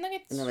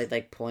McNuggets. And then they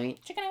like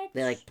point. Chicken nuggets.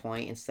 They like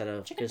point instead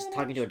of, because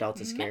talking to adults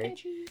is scary. Mac and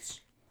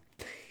cheese.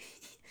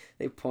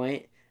 They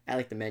point at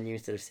like the menu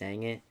instead of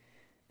saying it,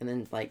 and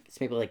then like some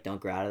people like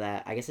don't grow out of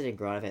that. I guess I didn't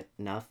grow out of it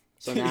enough.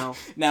 So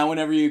now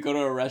whenever you go to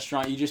a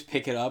restaurant, you just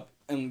pick it up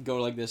and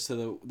go like this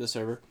to the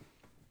server.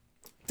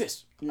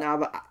 This. No,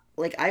 but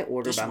like I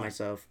order by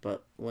myself.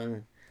 But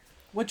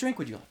what drink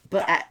would you like?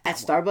 But at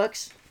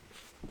Starbucks,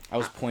 I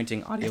was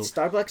pointing audio. At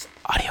Starbucks,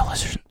 audio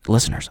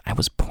listeners, I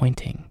was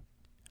pointing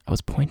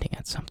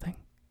at something.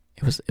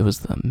 It was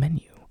the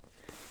menu.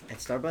 At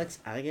Starbucks,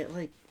 I get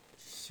like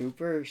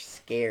super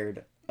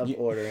scared of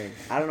ordering.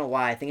 I don't know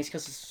why. I think it's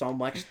because it's so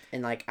much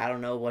and like I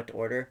don't know what to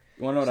order.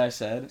 You want to know what I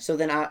said? So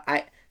then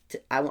I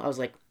was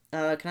like,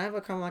 can I have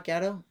a caramel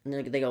macchiato?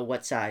 And they go,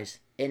 what size?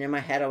 And in my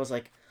head, I was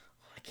like,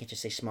 oh, I can't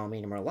just say small,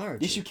 medium, or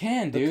large. Yes, you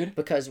can, dude.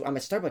 Because I'm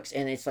at Starbucks,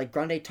 and it's like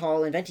grande,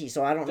 tall, and venti,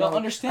 so I don't know. They'll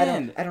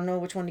understand. I don't know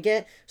which one to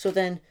get. So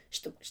then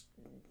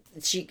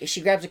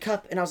she grabs a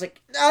cup, and I was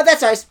like, oh, that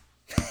size.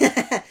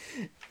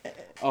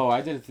 Oh,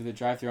 I did it through the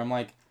drive-thru. I'm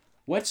like,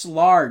 what's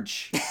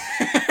large?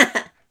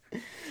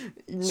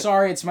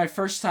 Sorry, it's my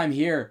first time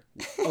here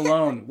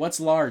alone. What's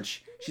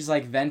large? She's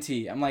like,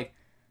 venti. I'm like,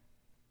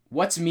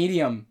 what's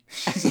medium?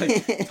 She's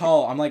like,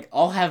 tall. I'm like,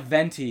 I'll have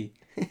venti.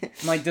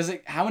 I'm like,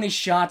 how many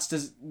shots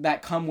does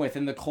that come with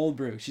in the cold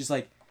brew? She's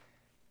like,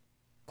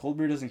 cold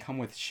brew doesn't come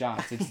with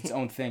shots. It's its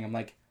own thing. I'm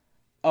like,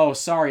 oh,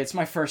 sorry, it's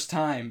my first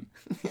time.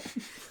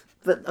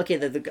 But, okay,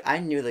 I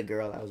knew the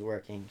girl that was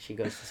working. She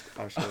goes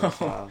to our school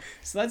as well.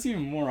 So that's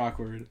even more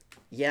awkward.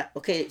 Yeah,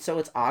 okay, so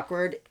it's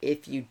awkward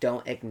if you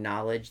don't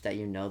acknowledge that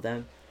you know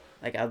them.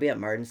 Like, I'll be at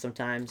Martin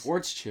sometimes. Or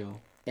it's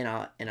chill. And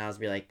I'll just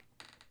be like,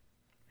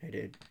 hey,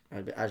 dude.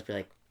 I'll just be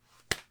like,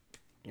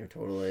 your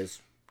total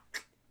is...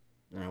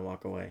 And I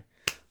walk away.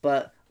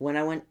 But when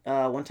I went,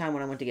 one time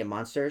when I went to get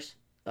Monsters,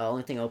 the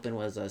only thing open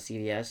was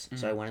CVS. Mm-hmm.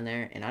 So I went in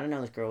there, and I didn't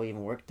know this girl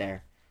even worked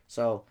there.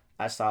 So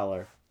I saw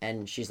her,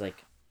 and she's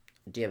like,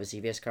 do you have a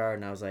CVS card?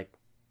 And I was like,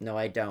 no,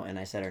 I don't. And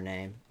I said her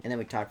name. And then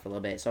we talked for a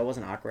little bit. So it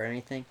wasn't awkward or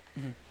anything.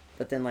 Mm-hmm.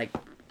 But then, like,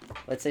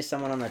 let's say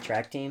someone on the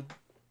track team.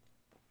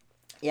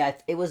 Yeah,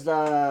 it was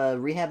the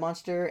Rehab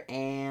Monster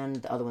and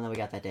the other one that we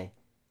got that day.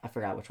 I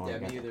forgot which one. Yeah,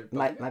 we got. me either.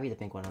 Might be the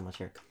pink one. I'm not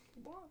sure.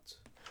 What?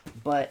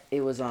 But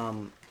it was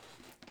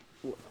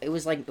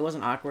like, it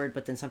wasn't awkward.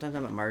 But then sometimes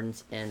I'm at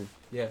Martin's and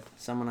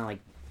someone I like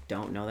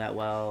don't know that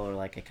well, or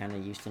like I kind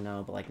of used to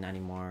know, but like not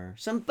anymore.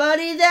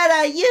 Somebody that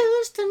I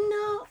used to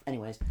know.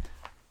 Anyways,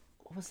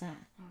 what was that?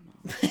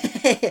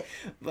 I don't know.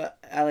 But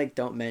I like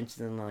don't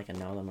mention them like I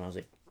know them. And I was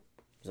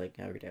like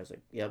every day. I was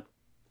like, yep.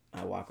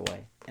 I walk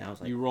away, and I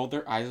was like, you rolled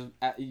their eyes.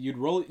 You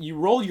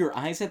roll your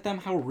eyes at them.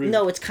 How rude.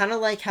 No, it's kind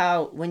of like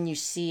how when you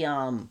see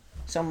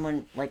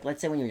someone, like, let's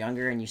say when you're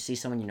younger and you see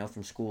someone you know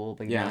from school,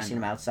 but you've never seen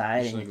them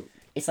outside, and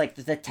it's like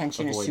the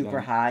tension is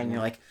super high, and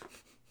you're like,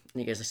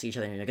 and you guys see each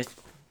other, and you're like,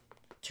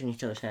 turn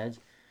each other's heads.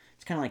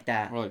 It's kind of like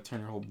that. Or like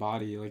turn your whole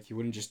body. Like you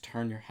wouldn't just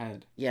turn your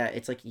head. Yeah,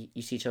 it's like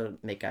you see each other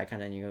make eye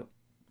contact, and you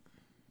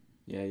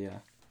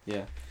go,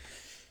 yeah.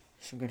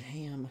 Some good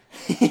ham.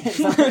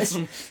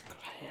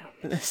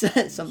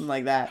 Something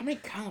like that. How many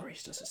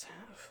calories does this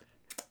have?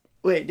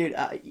 Wait, dude,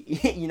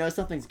 you know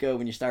something's good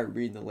when you start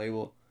reading the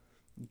label.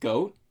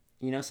 Goat?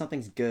 You know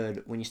something's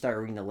good when you start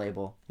reading the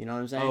label. You know what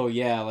I'm saying? Oh,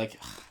 yeah, like,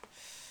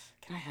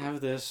 can I have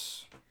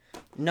this?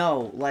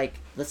 No, like,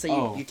 let's say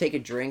you take a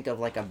drink of,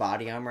 like, a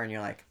Body Armor, and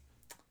you're like,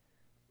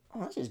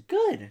 oh, this is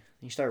good. And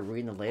you start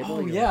reading the label.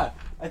 Oh, yeah.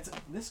 It's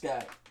this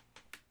guy.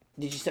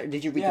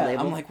 Did you read the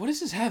label? I'm like, what does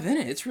this have in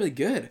it? It's really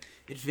good.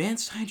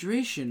 Advanced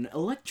hydration,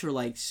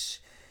 electrolytes.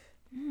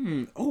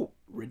 Oh,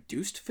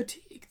 reduced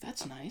fatigue.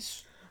 That's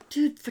nice.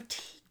 Dude,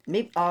 fatigue.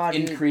 Maybe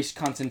increased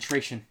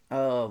concentration.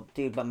 Oh,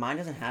 dude, but mine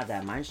doesn't have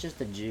that. Mine's just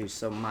the juice,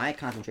 so my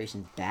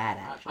concentration's bad.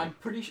 Actually,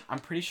 I'm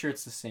pretty sure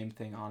it's the same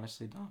thing.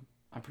 Honestly, Dom,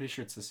 I'm pretty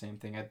sure it's the same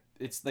thing.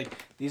 It's like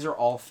these are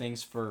all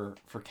things for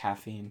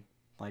caffeine.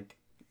 Like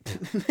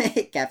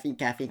caffeine.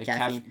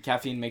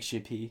 Caffeine makes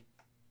you pee.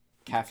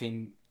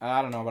 Caffeine.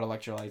 I don't know about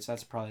electrolytes.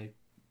 That's probably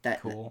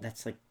cool.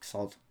 That's like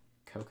salt.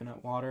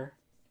 Coconut water,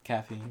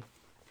 caffeine.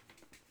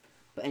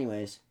 But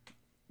anyways,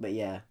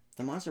 yeah,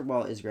 the Monster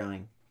Ball is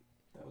growing.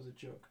 That was a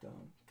joke, Dom.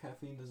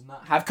 Caffeine does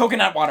not have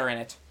coconut water in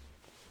it.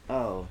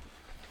 Oh,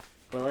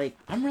 but like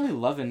I'm really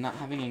loving not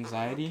having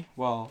anxiety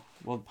while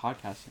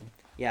podcasting.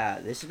 Yeah,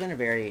 this has been a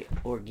very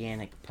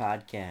organic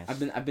podcast.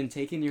 I've been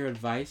taking your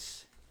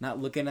advice, not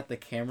looking at the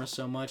camera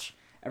so much.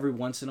 Every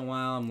once in a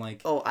while, I'm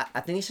like, oh,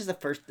 I think this is the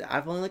first.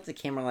 I've only looked at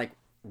the camera like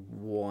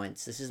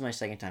once. This is my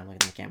second time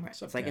looking at the camera.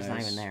 It's like guys? It's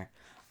not even there.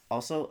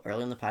 Also,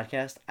 early in the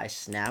podcast, I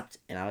snapped,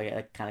 and I got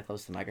like, kind of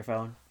close to the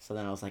microphone. So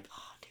then I was like,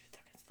 oh,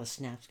 dude, the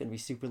snap's going to be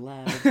super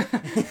loud.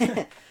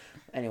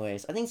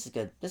 Anyways, I think this is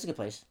good. This is a good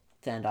place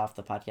to end off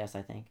the podcast,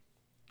 I think.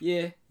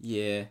 Yeah.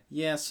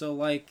 So,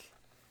 like...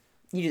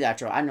 You do the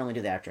outro. I normally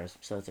do the outros,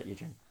 so it's your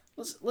turn.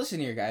 Listen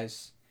here,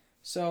 guys.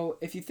 So,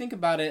 if you think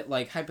about it,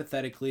 like,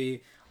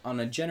 hypothetically, on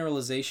a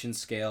generalization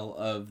scale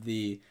of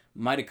the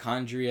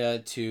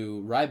mitochondria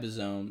to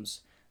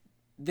ribosomes...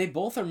 They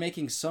both are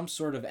making some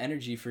sort of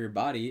energy for your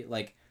body,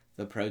 like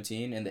the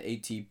protein and the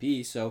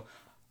ATP. So,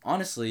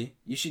 honestly,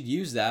 you should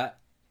use that.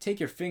 Take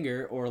your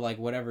finger or, like,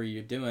 whatever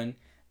you're doing,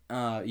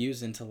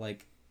 using to,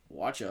 like,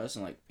 watch us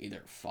and, like,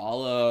 either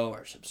follow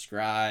or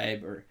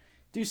subscribe or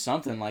do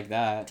something like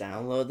that.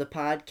 Download the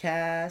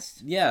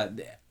podcast. Yeah,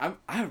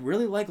 I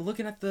really like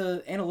looking at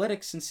the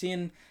analytics and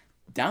seeing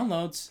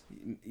downloads.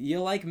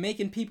 You like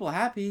making people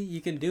happy, you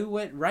can do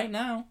it right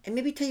now. And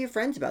maybe tell your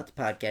friends about the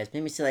podcast.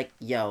 Maybe say like,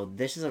 yo,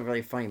 this is a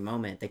really funny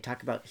moment. They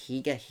talk about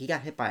he got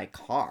hit by a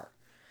car.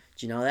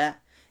 Did you know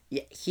that?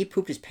 Yeah, he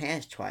pooped his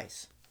pants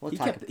twice. He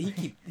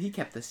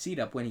kept the seat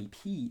up when he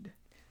peed.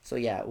 So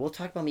yeah, we'll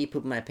talk about me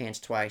pooping my pants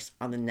twice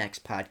on the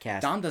next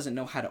podcast. Dom doesn't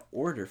know how to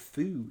order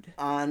food.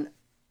 On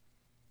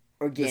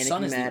Organic The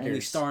sun is matters. the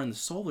only star in the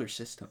solar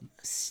system.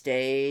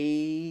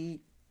 Stay,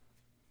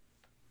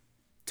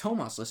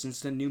 Tomas listens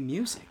to new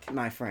music.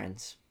 my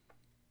friends.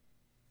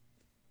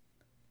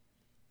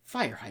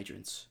 Fire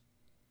hydrants.